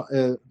 No,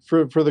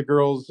 for the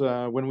girls,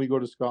 when we go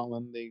to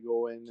Scotland, they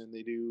go in and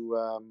they do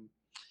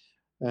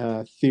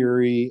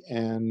theory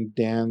and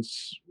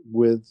dance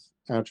with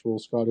actual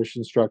Scottish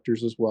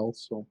instructors as well.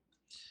 So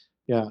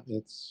yeah,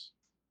 it's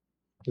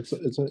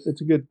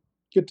a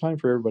good time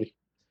for everybody.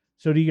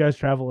 So do you guys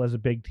travel as a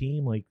big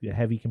team, like the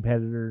heavy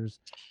competitors,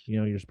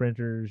 your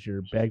sprinters,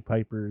 your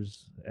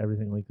bagpipers,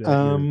 everything like that, your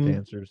Um,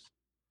 dancers?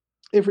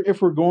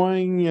 if we're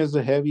going as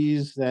the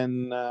heavies,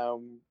 then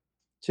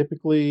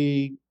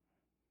typically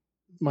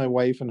my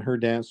wife and her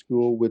dance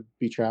school would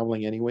be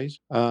traveling anyways.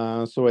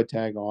 So I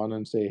tag on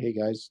and say, hey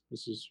guys,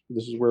 this is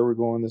where we're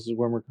going. This is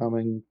when we're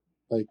coming.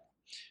 Like,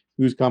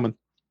 who's coming?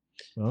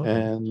 Okay,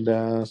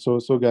 And so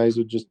guys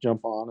would just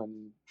jump on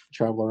and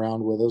travel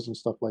around with us and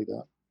stuff like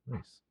that.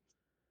 nice,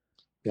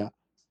 Yeah.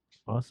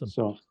 awesome.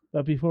 So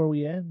But before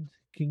we end,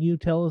 can you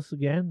tell us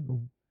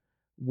again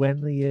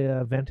when the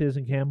event is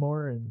in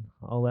Canmore and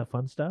all that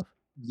fun stuff?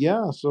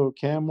 yeah, so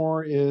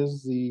Canmore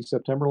is the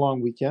September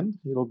long weekend.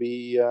 It'll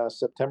be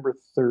September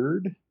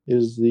 3rd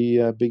is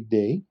the big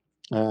day.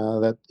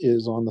 That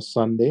is on the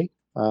Sunday.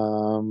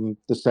 The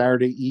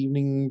Saturday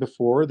evening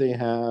before, they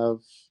have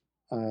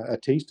a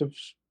taste of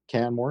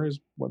Canmore is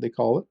what they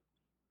call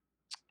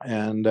it.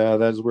 and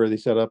that's where they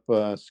set up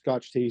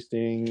Scotch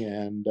tasting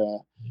and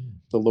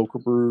the local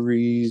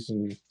breweries,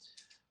 and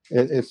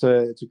it's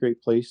a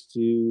great place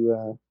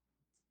to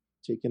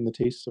take in the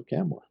tastes of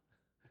Canmore.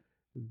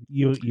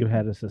 You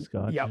had us a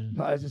scotch. Yep,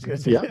 I was just gonna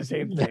say Yeah. the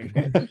same thing.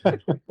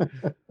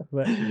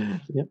 But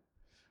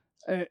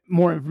Yeah.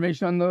 More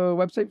information on the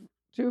website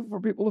too for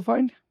people to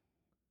find.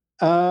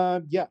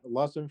 Yeah,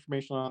 lots of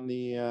information on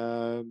the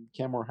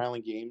Canmore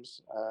Highland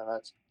Games.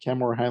 That's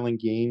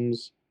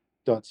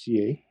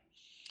CanmoreHighlandGames.ca.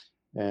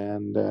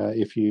 And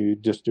if you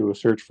just do a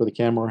search for the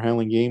Canmore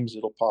Highland Games,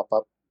 it'll pop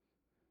up.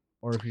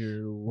 or if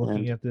you're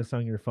looking at this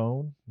on your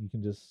phone, you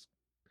can just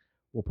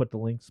we'll put the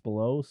links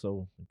below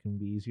so it can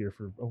be easier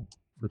for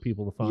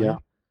people to find. Yeah.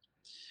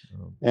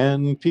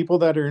 And people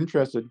that are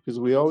interested, because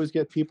we always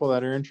get people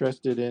that are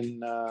interested in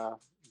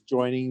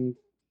joining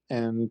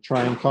and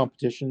trying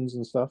competitions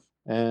and stuff.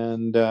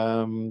 And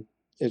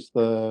it's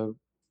the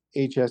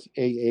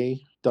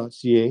hsaa.ca,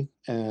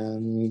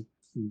 and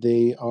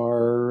they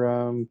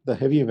are the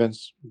heavy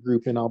events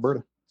group in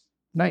Alberta.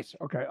 Nice.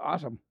 Okay.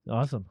 Awesome.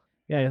 Awesome.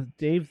 Yeah,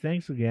 Dave,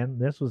 thanks again.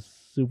 This was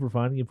super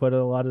fun. You put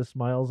a lot of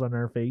smiles on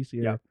our face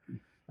here.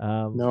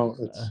 No,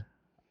 it's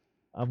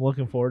I'm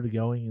looking forward to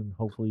going and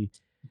hopefully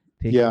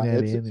taking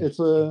that in.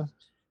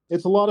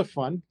 It's a lot of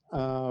fun.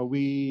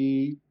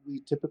 We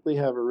typically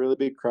have a really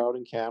big crowd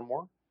in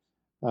Canmore.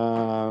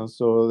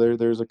 So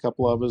there's a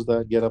couple of us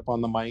that get up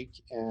on the mic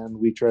and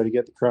we try to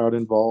get the crowd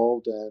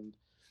involved, and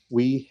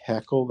we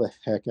heckle the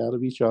heck out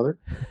of each other.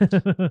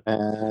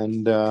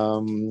 And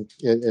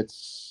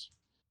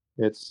it's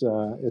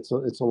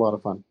a lot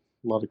of fun,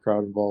 a lot of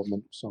crowd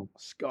involvement. So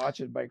Scotch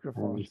and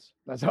microphones.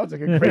 That sounds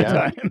like a great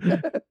time.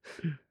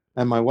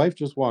 And my wife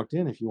just walked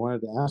in. If you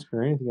wanted to ask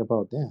her anything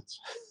about dance.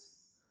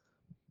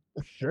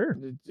 Sure.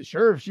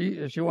 Sure.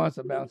 If she wants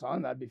to bounce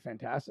on, that'd be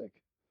fantastic.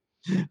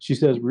 She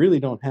says, really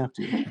don't have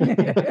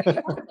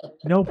to.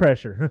 No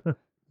pressure.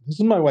 This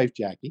is my wife,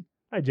 Jackie.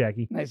 Hi,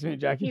 Jackie. Nice to meet you,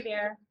 Jackie. Hey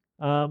there.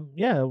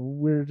 Yeah,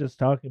 we're just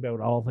talking about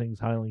all things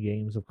Highland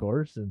Games, of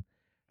course, and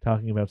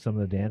talking about some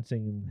of the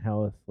dancing and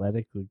how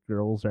athletic the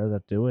girls are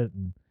that do it,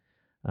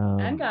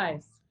 And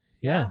guys.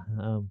 Yeah.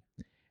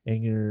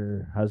 And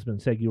your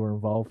husband said you were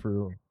involved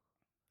for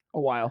A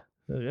while.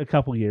 a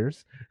couple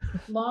years.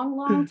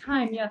 Long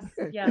time. Yes.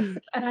 And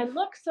I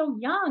look so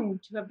young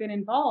to have been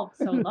involved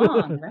so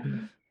long, right?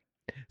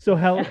 So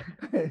how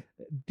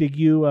did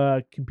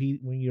you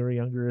compete when you were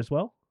younger as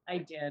well? I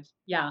did.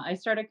 Yeah. I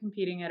started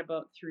competing at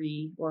about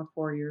 3 or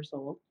 4 years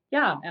old.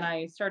 Yeah. And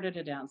I started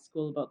a dance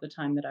school about the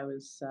time that I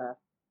was,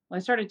 I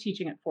started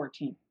teaching at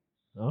 14.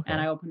 Okay.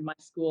 And I opened my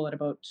school at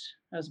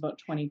I was about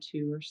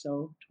 22 or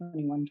so,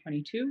 21,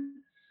 22.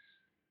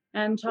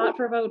 And taught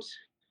for about,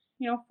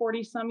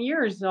 40 some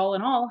years all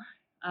in all.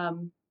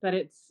 But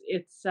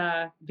it's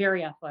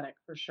very athletic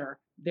for sure.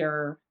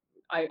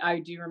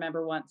 I do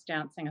remember once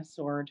dancing a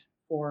sword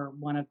for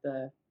one of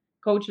the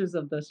coaches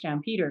of the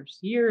Stampeders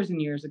years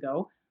and years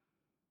ago.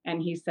 And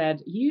he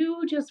said,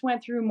 "You just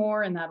went through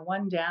more in that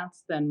one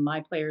dance than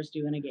my players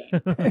do in a game.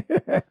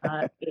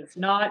 It's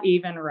not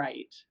even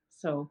right."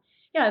 So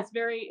yeah, it's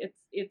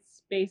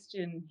based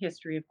in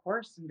history, of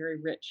course, and very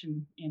rich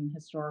in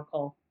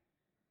historical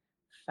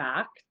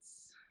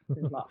facts.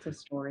 There's lots of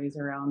stories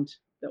around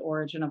the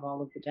origin of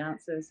all of the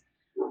dances,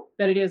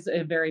 but it is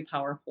a very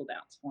powerful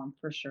dance form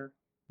for sure.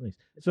 Nice.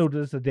 So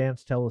does the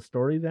dance tell a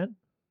story then?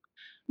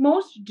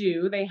 Most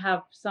do. They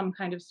have some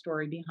kind of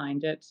story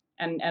behind it.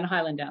 And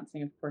Highland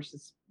dancing, of course,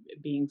 is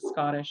being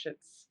Scottish.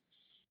 It's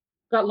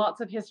got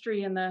lots of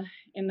history in the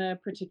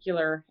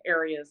particular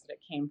areas that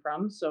it came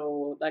from.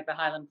 So like the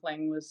Highland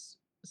fling was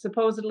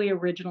supposedly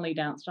originally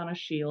danced on a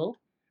shield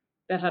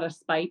that had a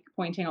spike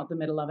pointing out the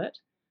middle of it.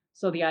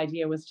 So the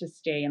idea was to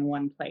stay in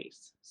one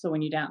place. So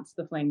when you dance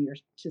the fling,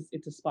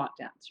 it's a spot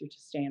dance. You're to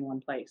stay in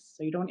one place,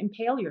 so you don't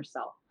impale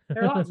yourself.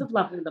 There are lots of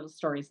lovely little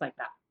stories like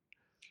that.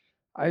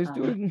 I was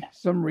doing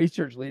some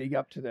research leading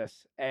up to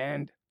this,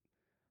 and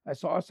I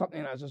saw something,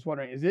 and I was just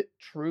wondering, is it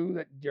true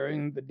that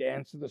during the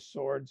dance of the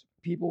swords,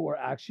 people were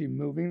actually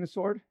moving the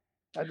sword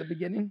at the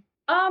beginning?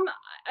 I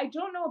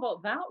don't know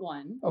about that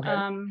one. Okay.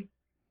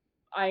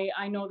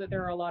 I know that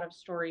there are a lot of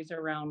stories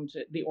around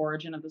the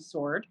origin of the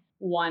sword.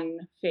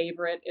 One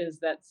favorite is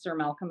that Sir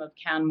Malcolm of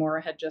Canmore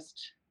had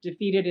just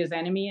defeated his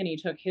enemy, and he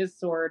took his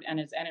sword and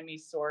his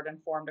enemy's sword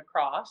and formed a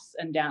cross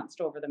and danced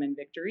over them in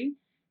victory.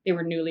 They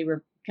were newly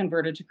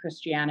converted to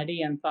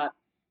Christianity and thought,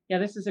 yeah,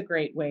 this is a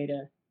great way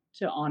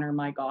to honor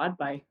my God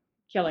by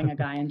killing a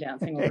guy and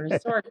dancing over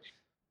his sword.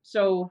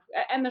 So,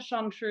 and the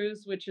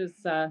Chantreuse, which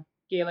is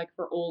Gaelic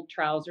for old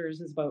trousers,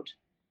 is about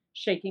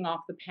shaking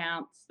off the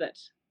pants that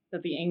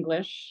the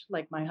English,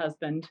 like my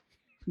husband,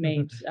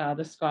 made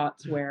the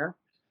Scots wear,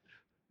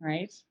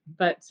 right?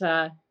 But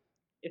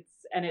it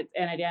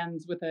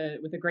ends with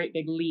a great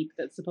big leap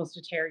that's supposed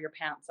to tear your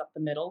pants up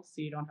the middle,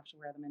 so you don't have to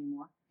wear them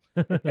anymore.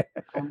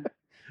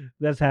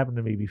 That's happened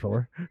to me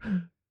before.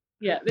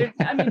 Yeah,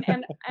 I mean,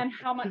 and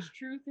how much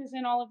truth is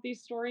in all of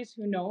these stories,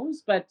 who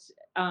knows? But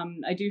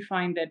I do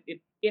find that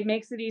it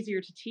makes it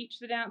easier to teach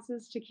the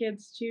dances to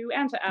kids too,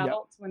 and to Yeah.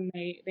 adults when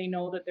they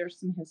know that there's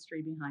some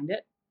history behind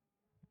it.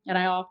 And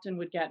I often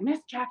would get, Miss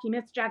Jackie,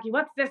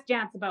 what's this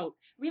dance about?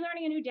 Are we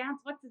learning a new dance?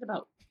 What's it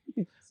about?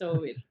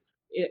 So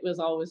it was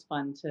always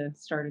fun to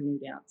start a new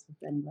dance with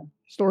anyone.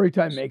 Story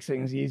time makes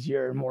things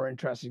easier and more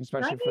interesting,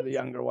 especially for the Right?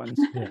 younger ones.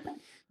 Yeah.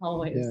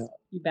 Always, Yeah.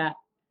 you bet.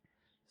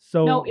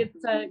 So No,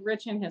 it's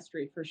rich in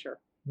history for sure.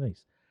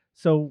 nice.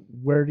 So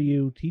where do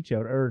you teach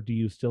out, or do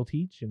you still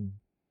teach? And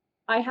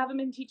I haven't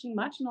been teaching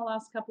much in the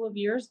last couple of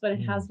years, but it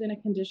has Mm. been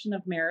a condition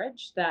of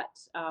marriage that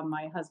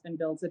my husband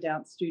builds a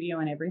dance studio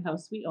in every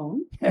house we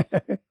own.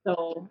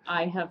 So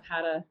I have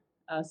had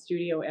a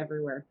studio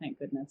everywhere, thank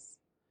goodness.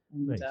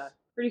 And Nice.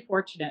 pretty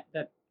fortunate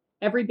that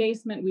every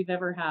basement we've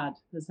ever had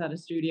has had a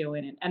studio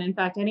in it. And in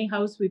fact, any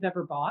house we've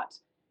ever bought,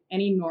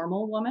 any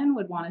normal woman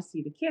would want to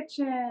see the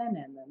kitchen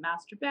and the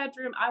master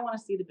bedroom. I want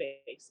to see the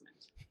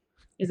basement.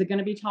 Is it going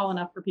to be tall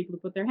enough for people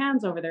to put their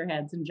hands over their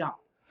heads and jump?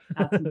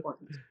 That's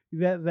important.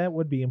 that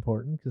would be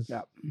important because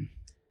Yeah.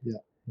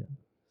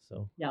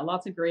 So Yeah,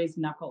 lots of grazed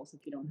knuckles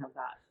if you don't have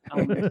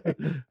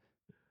that.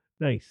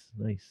 nice.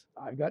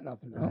 I've got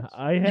nothing else.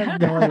 I have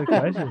no other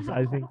questions.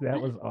 I think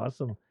that was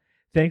awesome.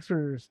 Thanks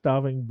for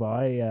stopping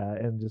by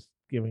and just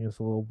giving us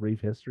a little brief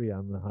history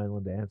on the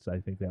Highland dance. I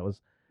think that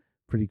was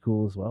pretty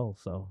cool as well.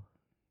 So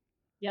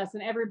Yes,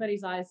 and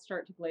everybody's eyes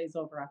start to glaze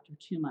over after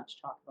too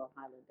much talk about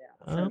Highland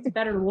dance. So it's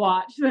better to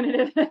watch than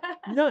it is.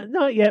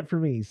 not yet for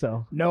me.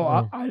 So No,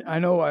 I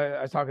know.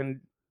 I was talking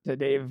to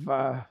Dave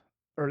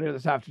earlier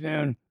this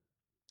afternoon.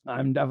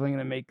 I'm definitely going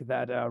to make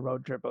that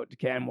road trip out to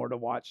Canmore to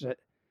watch it,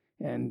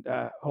 and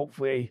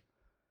hopefully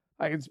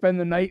I can spend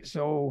the night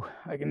so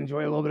I can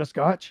enjoy a little bit of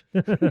scotch.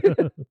 Oh,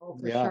 for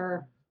Yeah.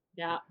 sure.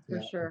 Yeah, for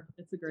Yeah. sure.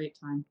 It's a great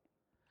time.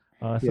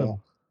 awesome. Yeah.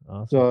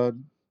 Awesome. So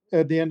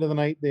at the end of the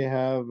night, they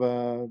have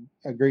a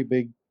great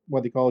big,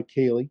 what they call a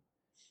ceilidh,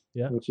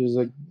 Yeah. which is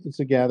it's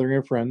a gathering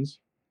of friends,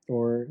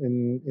 or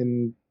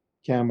in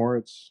Canmore,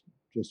 it's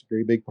just a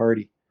great big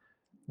party,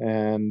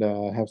 and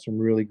have some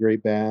really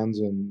great bands,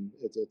 and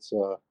it's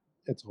a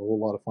whole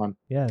lot of fun.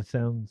 Yeah, it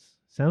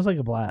sounds like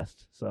a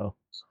blast. So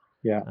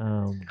Yeah.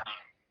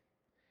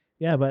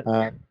 yeah, but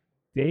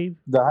Dave,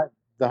 The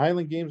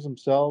Highland Games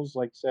themselves,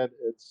 like I said,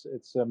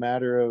 it's a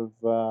matter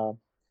of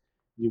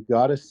you've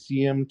got to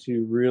see them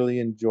to really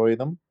enjoy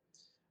them,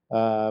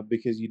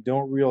 because you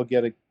don't really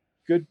get a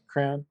good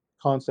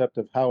concept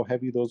of how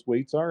heavy those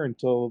weights are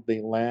until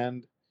they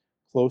land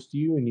close to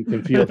you and you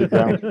can feel the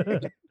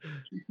ground.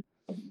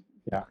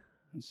 Yeah.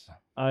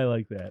 I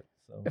like that.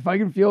 So If I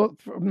can feel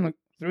it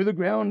through the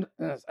ground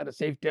at a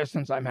safe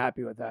distance, I'm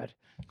happy with that.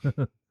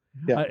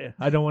 Yeah.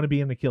 I don't want to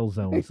be in the kill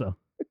zone. So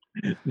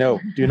No,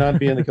 do not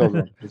be in the kill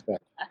zone. It's bad.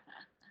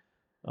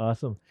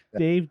 awesome,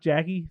 Dave,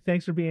 Jackie,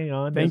 thanks for being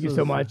on. Thank This you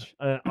so was much.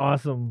 An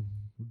awesome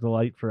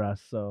delight for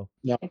us. So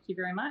Thank you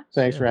very much.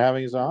 Thanks Yeah. for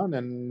having us on,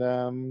 and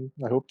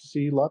I hope to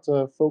see lots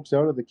of folks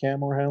out at the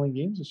Canmore Highland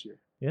Games this year.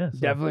 yeah, so,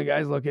 Definitely,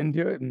 guys, look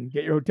into it and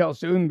get your hotel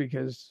soon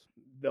because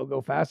they'll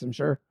go fast, I'm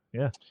sure.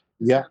 Yeah,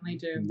 Certainly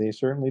do. they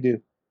certainly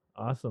do.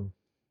 awesome.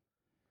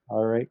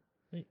 All right.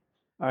 All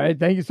right.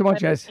 Thank you so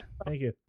much, guys. Thank you.